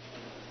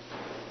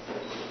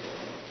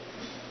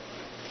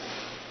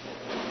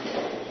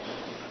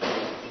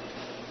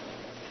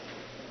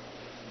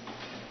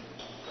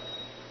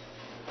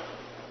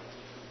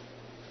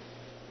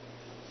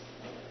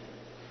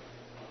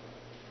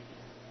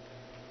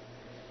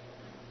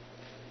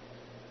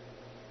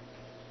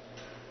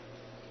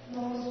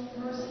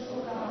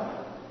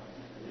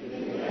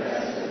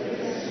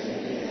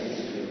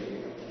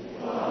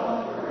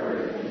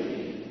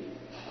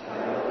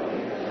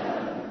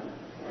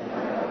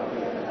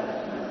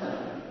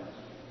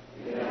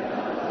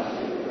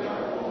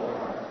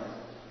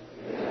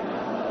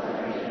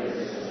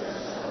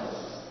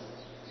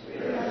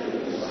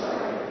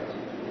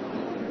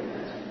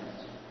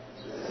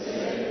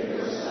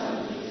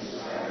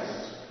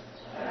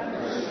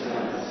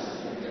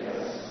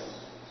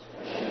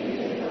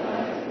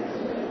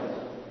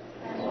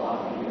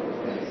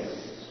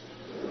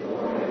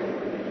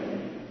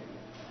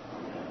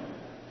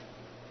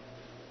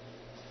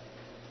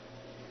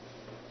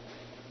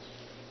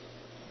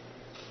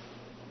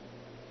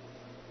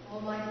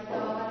 Almighty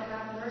God,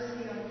 have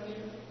mercy on you,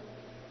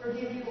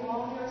 forgive you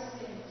all your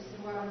sins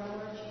through our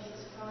Lord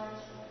Jesus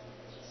Christ,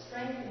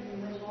 strengthen you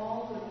in all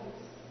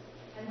goodness,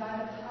 and by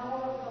the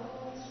power of the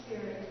Holy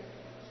Spirit,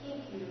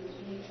 keep you in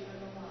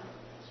eternal life.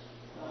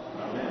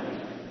 Amen.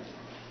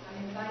 I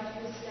invite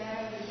you to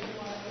stand as you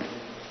are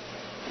able.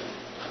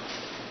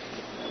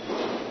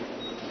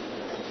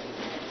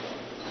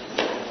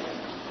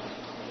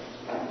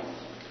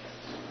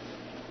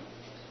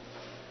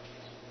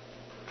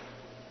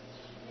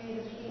 May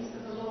the peace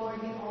of the Lord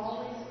be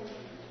always with you.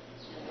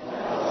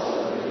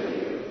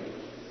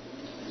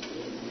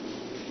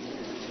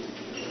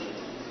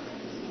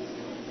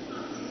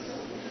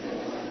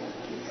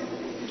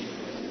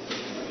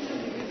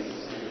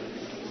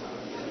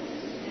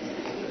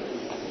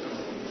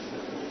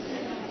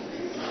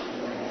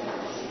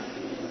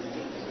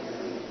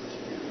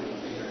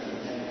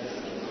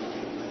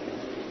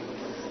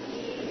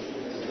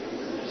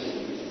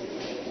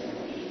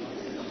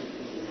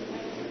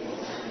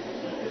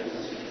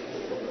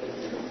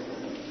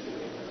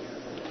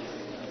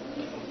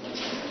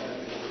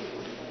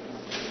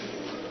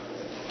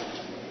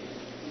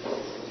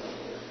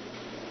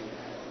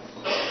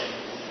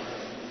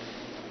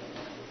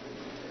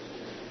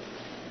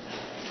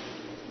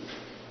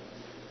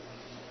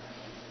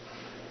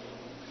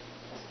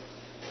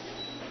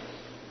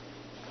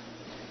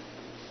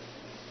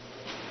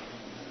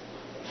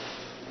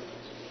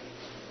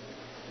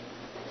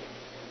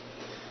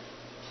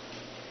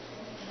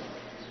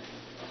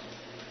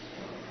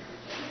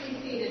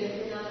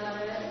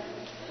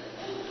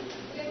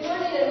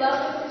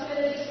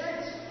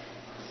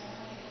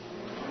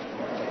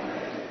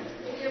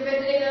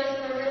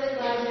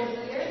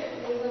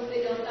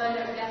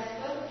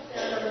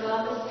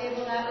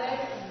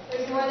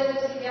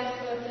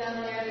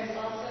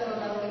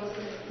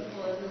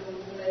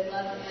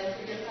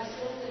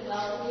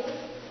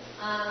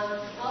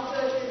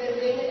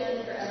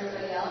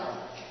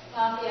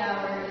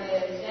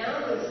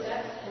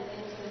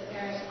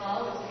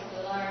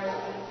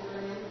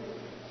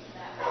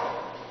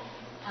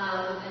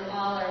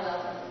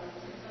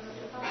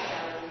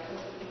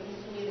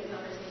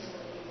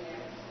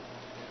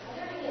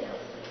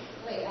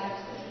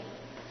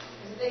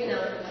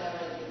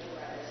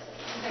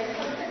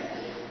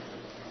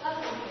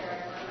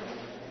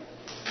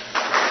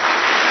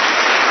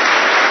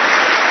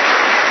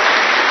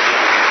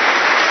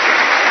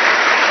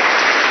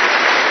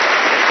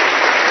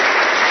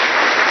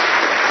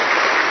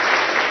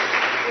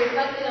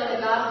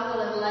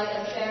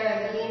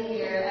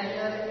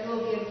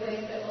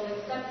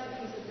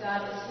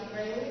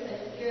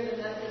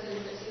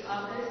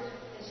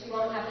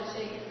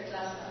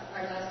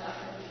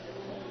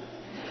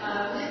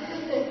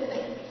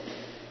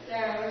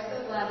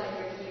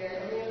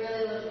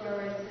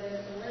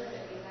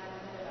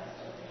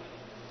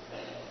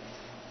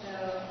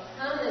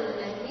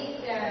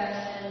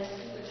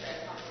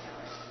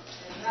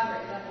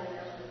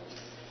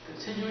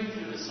 Continuing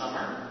through the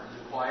summer,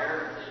 the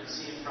choir that you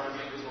see in front of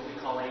you is what we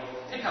call a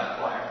pickup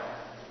choir.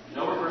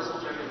 No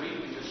rehearsal during the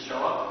week. We just show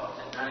up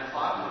at 9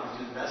 o'clock and we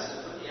do the best to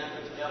put the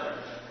anthem together.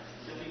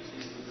 You'll be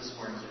pleased with this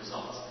morning's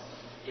results.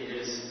 It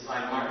is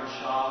by Martin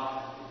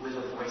Shaw with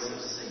a voice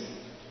of singing.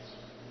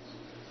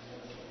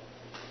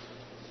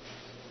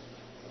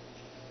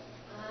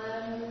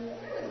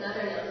 There was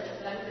another announcement,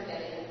 but I'm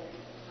forgetting.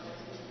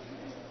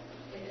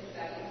 If it's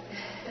second.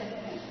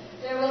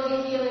 There will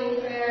be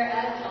healing prayer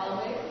as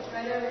always,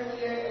 right over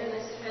here in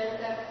this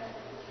transept,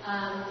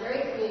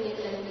 during communion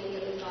and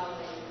immediately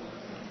following.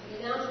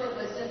 The announcement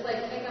was just like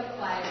pickup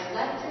choir.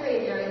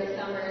 Lecturing during the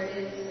summer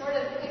is sort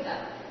of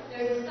pickup.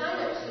 There's a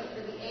sign-up sheet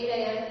for the 8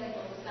 a.m.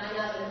 people to sign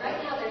up, and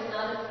right now there's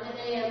not a 10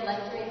 a.m.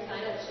 lecturing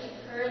sign-up sheet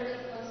currently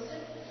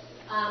posted.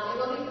 It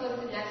will be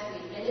posted next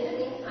week. And in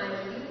the meantime,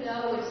 if you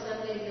know which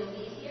Sundays you'll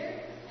be here,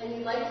 and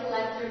you'd like to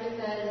lecture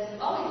because you've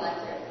always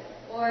lectured,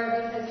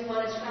 or because you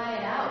want to try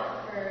it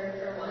out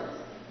for once,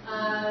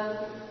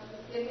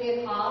 give me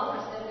a call or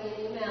send me an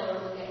email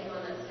and we'll get you on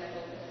that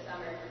schedule for the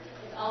summer.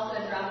 It's also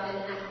a drop-in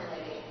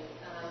acolyting.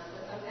 So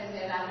sometimes we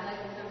have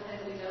acolytes and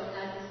sometimes we don't,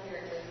 as the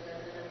Spirit moves them,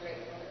 and I'm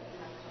grateful that we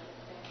have them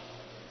today.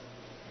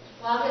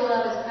 While we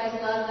love as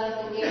Christ loves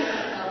us and gave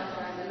himself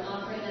for us, and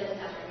offer it as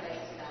a sacrifice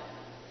to God.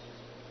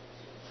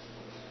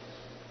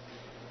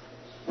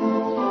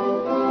 Thank you.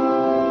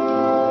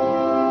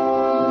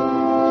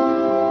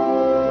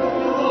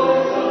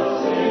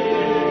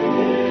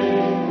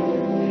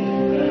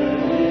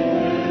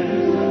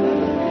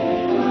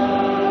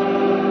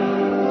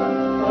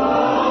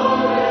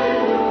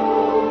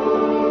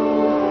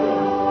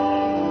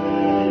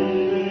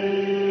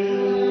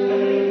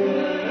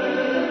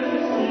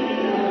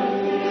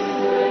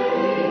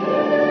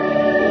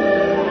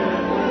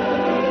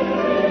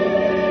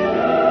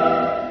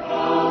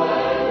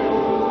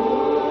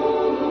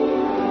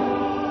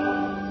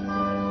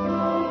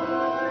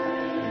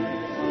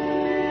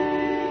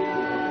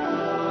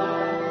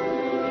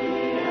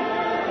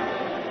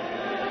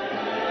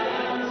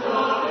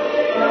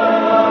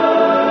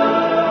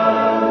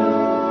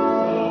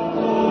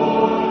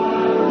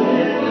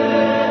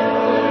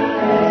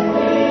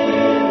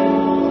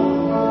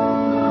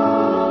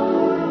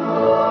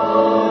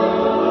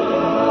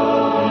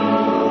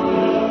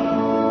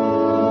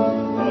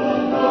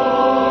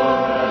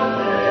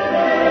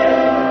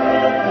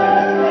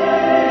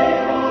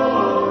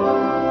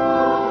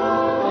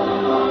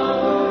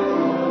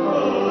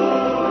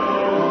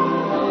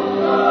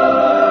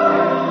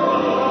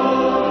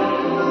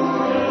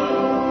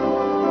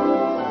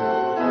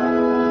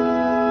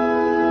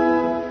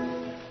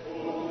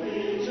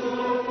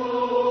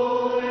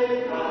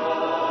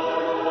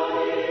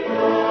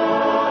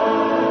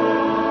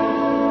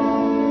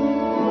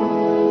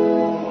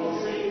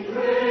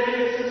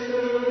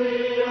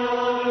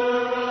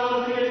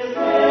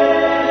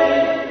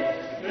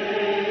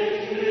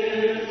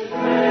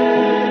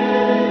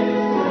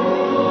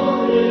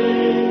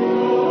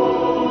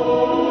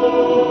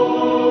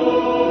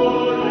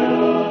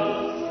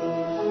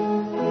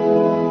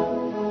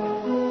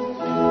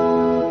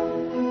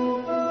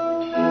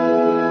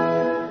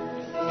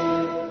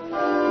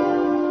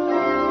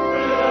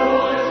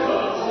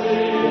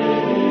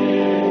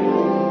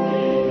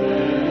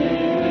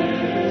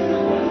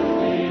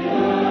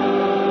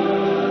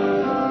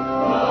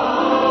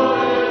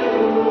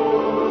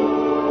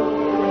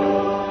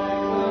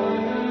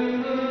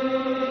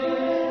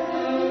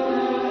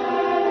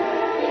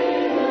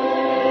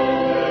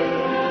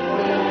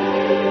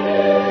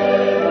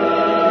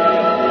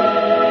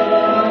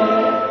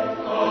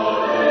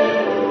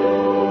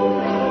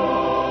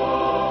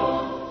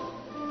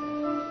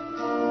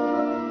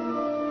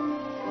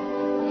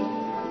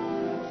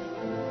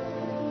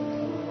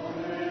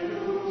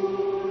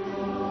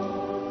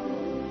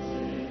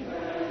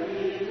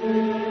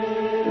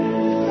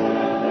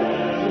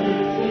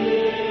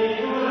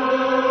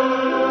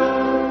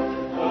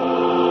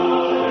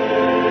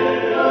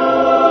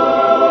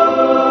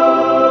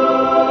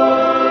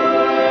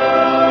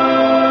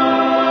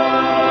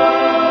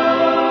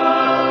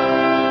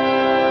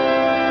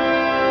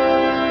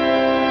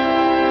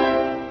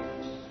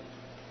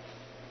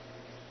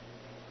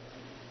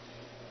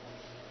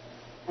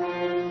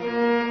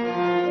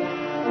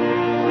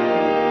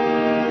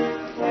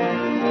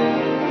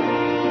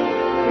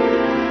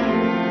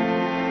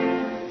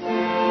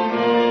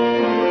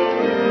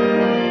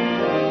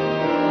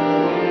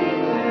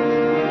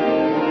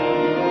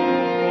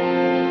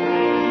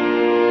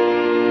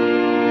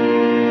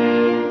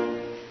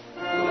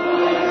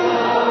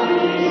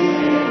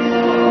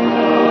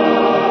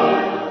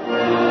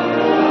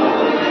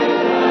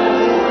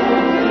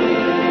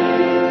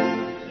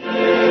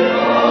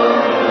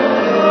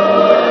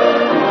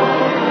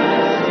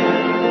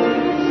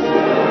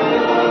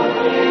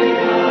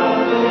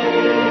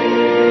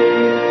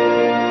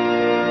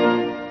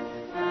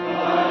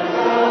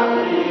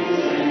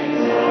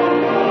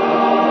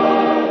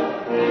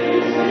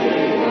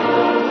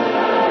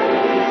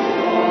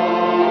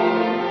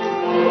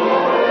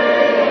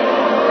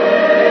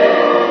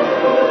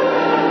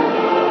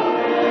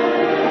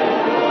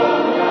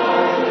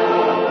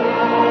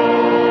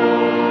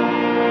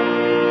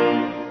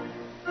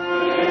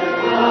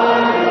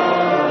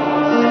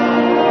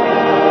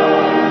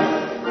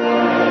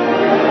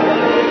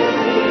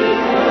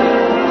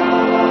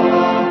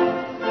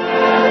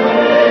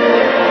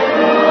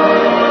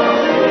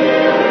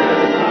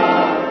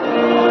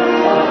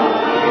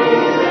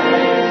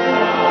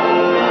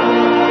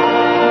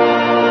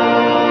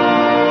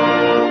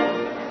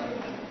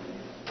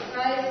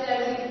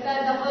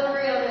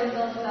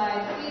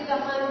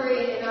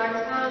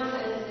 our towns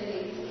and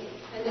cities,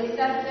 and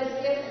accept this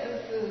gift of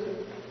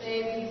food. May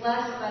it be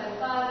blessed by the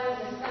Father, the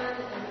Son,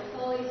 and the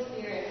Holy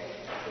Spirit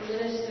to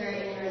minister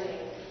in your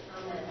name.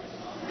 Amen.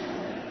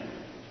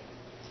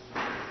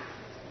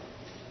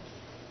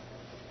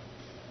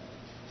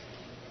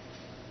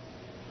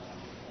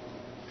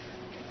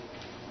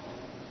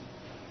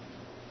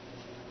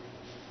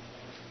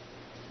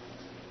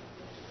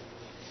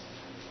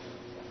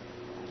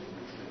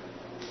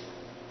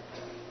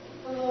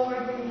 The Lord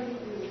be with you.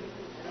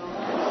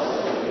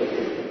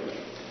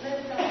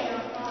 Lift up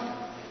your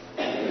hearts.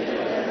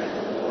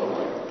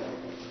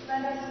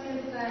 Let us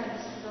give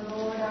thanks to the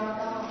Lord our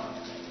God.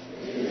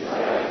 It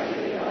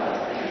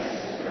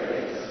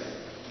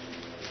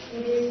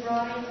is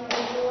right and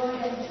good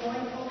and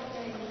joyful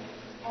thing,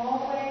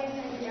 always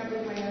and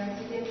everywhere,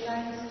 to give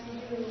thanks to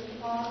you,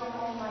 Father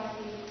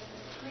Almighty,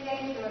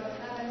 Creator of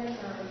heaven and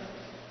earth.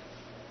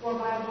 For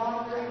by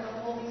water and the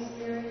Holy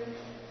Spirit,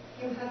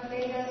 you have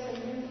made us a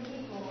new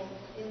people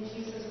in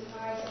Jesus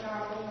Christ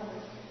our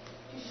Lord,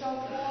 to show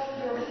forth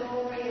your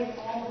glory in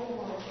all the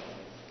world.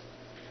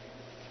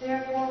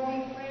 Therefore we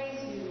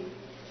praise you,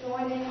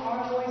 joining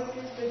our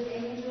voices with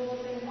angels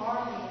and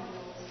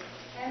archangels,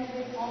 and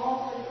with all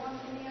the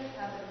company of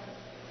heaven,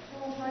 who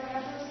will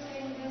forever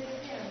sing this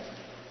hymn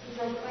to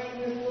proclaim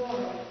the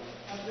glory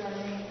of your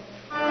name.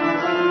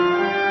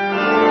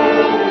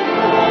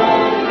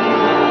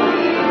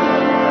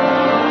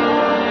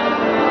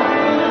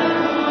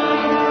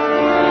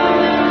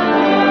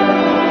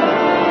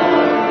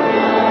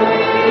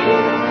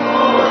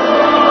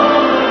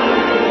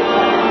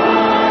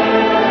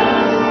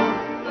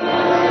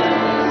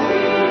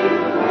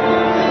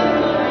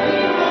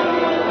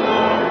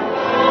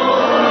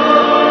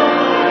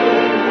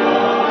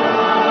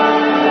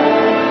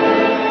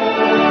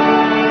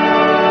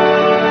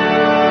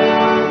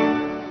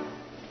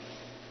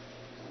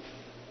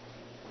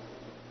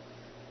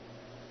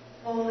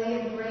 Holy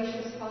and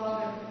gracious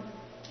Father,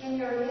 in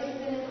your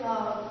infinite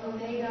love, you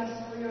made us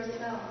for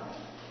yourself.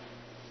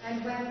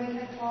 And when we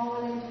had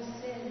fallen into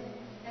sin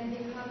and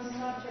become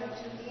subject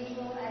to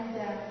evil and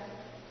death,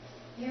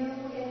 you,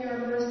 in your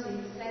mercy,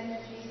 sent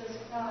Jesus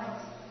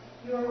Christ,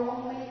 your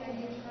only and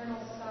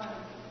eternal Son,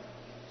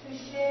 to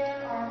share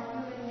our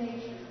human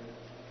nature,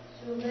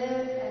 to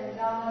live and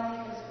die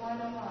as one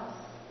of us,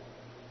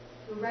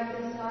 to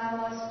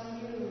reconcile us to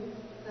you,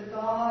 the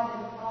God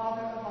and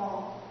Father of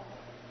all.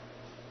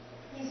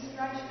 He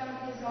stretched out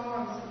his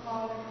arms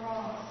upon the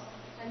cross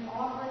and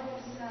offered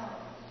himself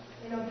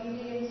in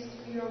obedience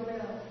to your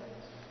will,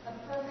 a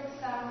perfect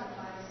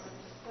sacrifice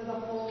for the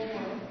whole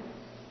world.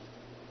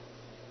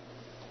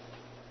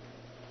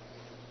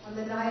 On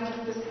the night he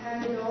was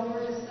handed over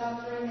to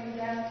suffering and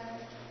death,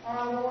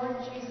 our Lord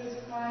Jesus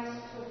Christ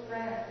took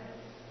bread,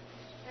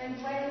 and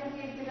when he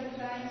had given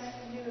thanks to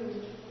you,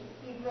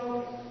 he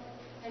broke it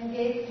and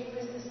gave it to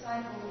his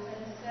disciples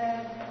and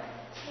said,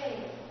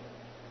 "Take,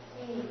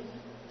 eat.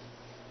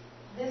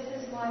 This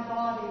is my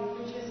body,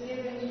 which is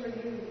given for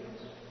you.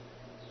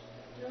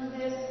 Do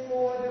this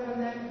for the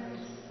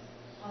remembrance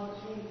of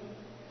me."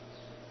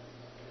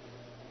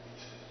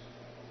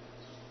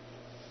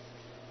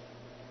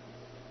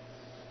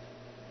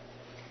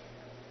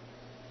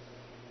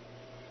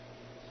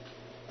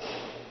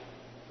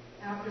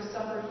 After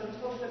supper, he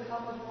took the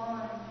cup of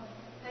wine,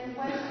 and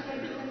when he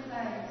had given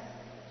thanks,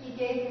 he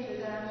gave it to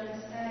them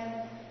and said,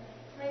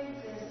 "Drink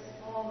this,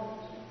 all of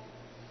you.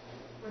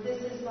 For this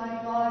is my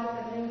blood of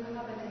the new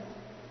covenant,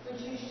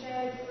 which is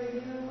shed for you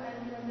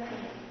and for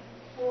many,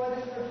 for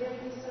the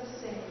forgiveness of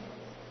sin.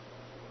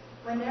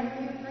 Whenever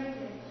you drink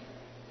it,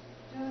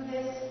 do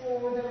this for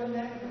the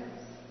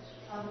remembrance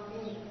of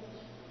me."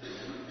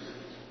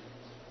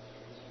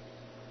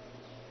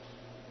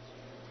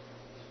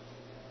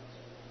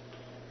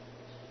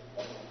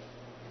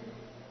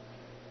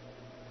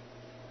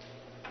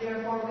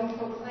 Therefore we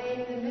proclaim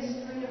the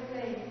mystery of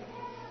faith.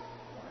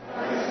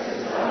 Christ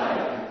is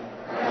alive.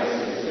 Christ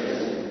is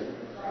risen.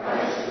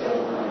 Christ will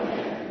come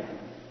again.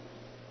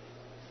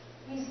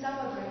 We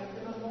celebrate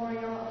the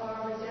memorial of our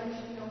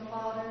redemption, O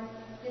Father,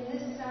 in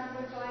this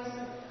sacrifice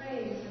of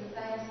praise and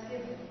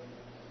thanksgiving.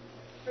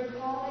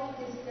 Recalling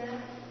his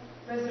death,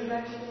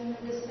 resurrection,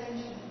 and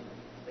ascension,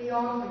 we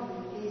offer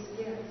you these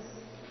gifts.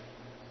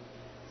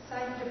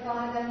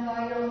 Sanctify them by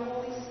your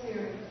Holy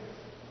Spirit,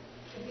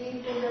 to be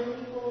for your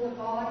people the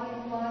body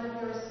and blood of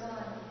your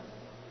Son,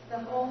 the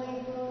holy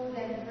food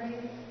and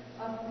drink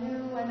of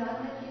new and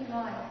unending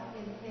life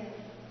in him.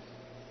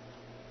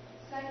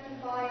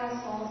 Sanctify us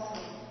also,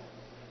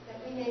 that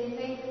we may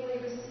faithfully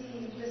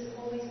receive this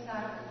holy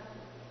sacrament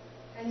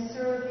and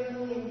serve you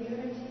in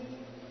unity,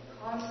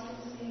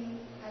 constancy,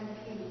 and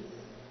peace.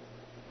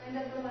 And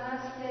at the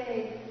last day,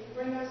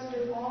 bring us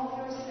with all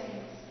your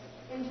saints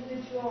into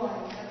the joy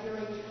of your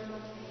eternal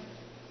kingdom.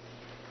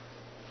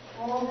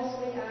 All this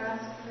we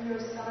ask through your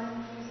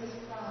Son, Jesus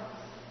Christ.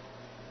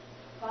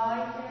 By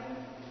him,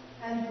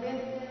 and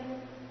with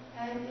him,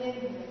 and in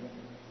him,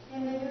 in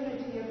the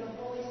unity of the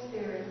Holy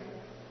Spirit,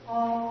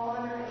 all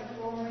honor and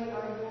glory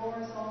are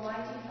yours,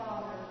 Almighty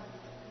Father,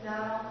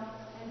 now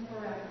and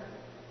forever.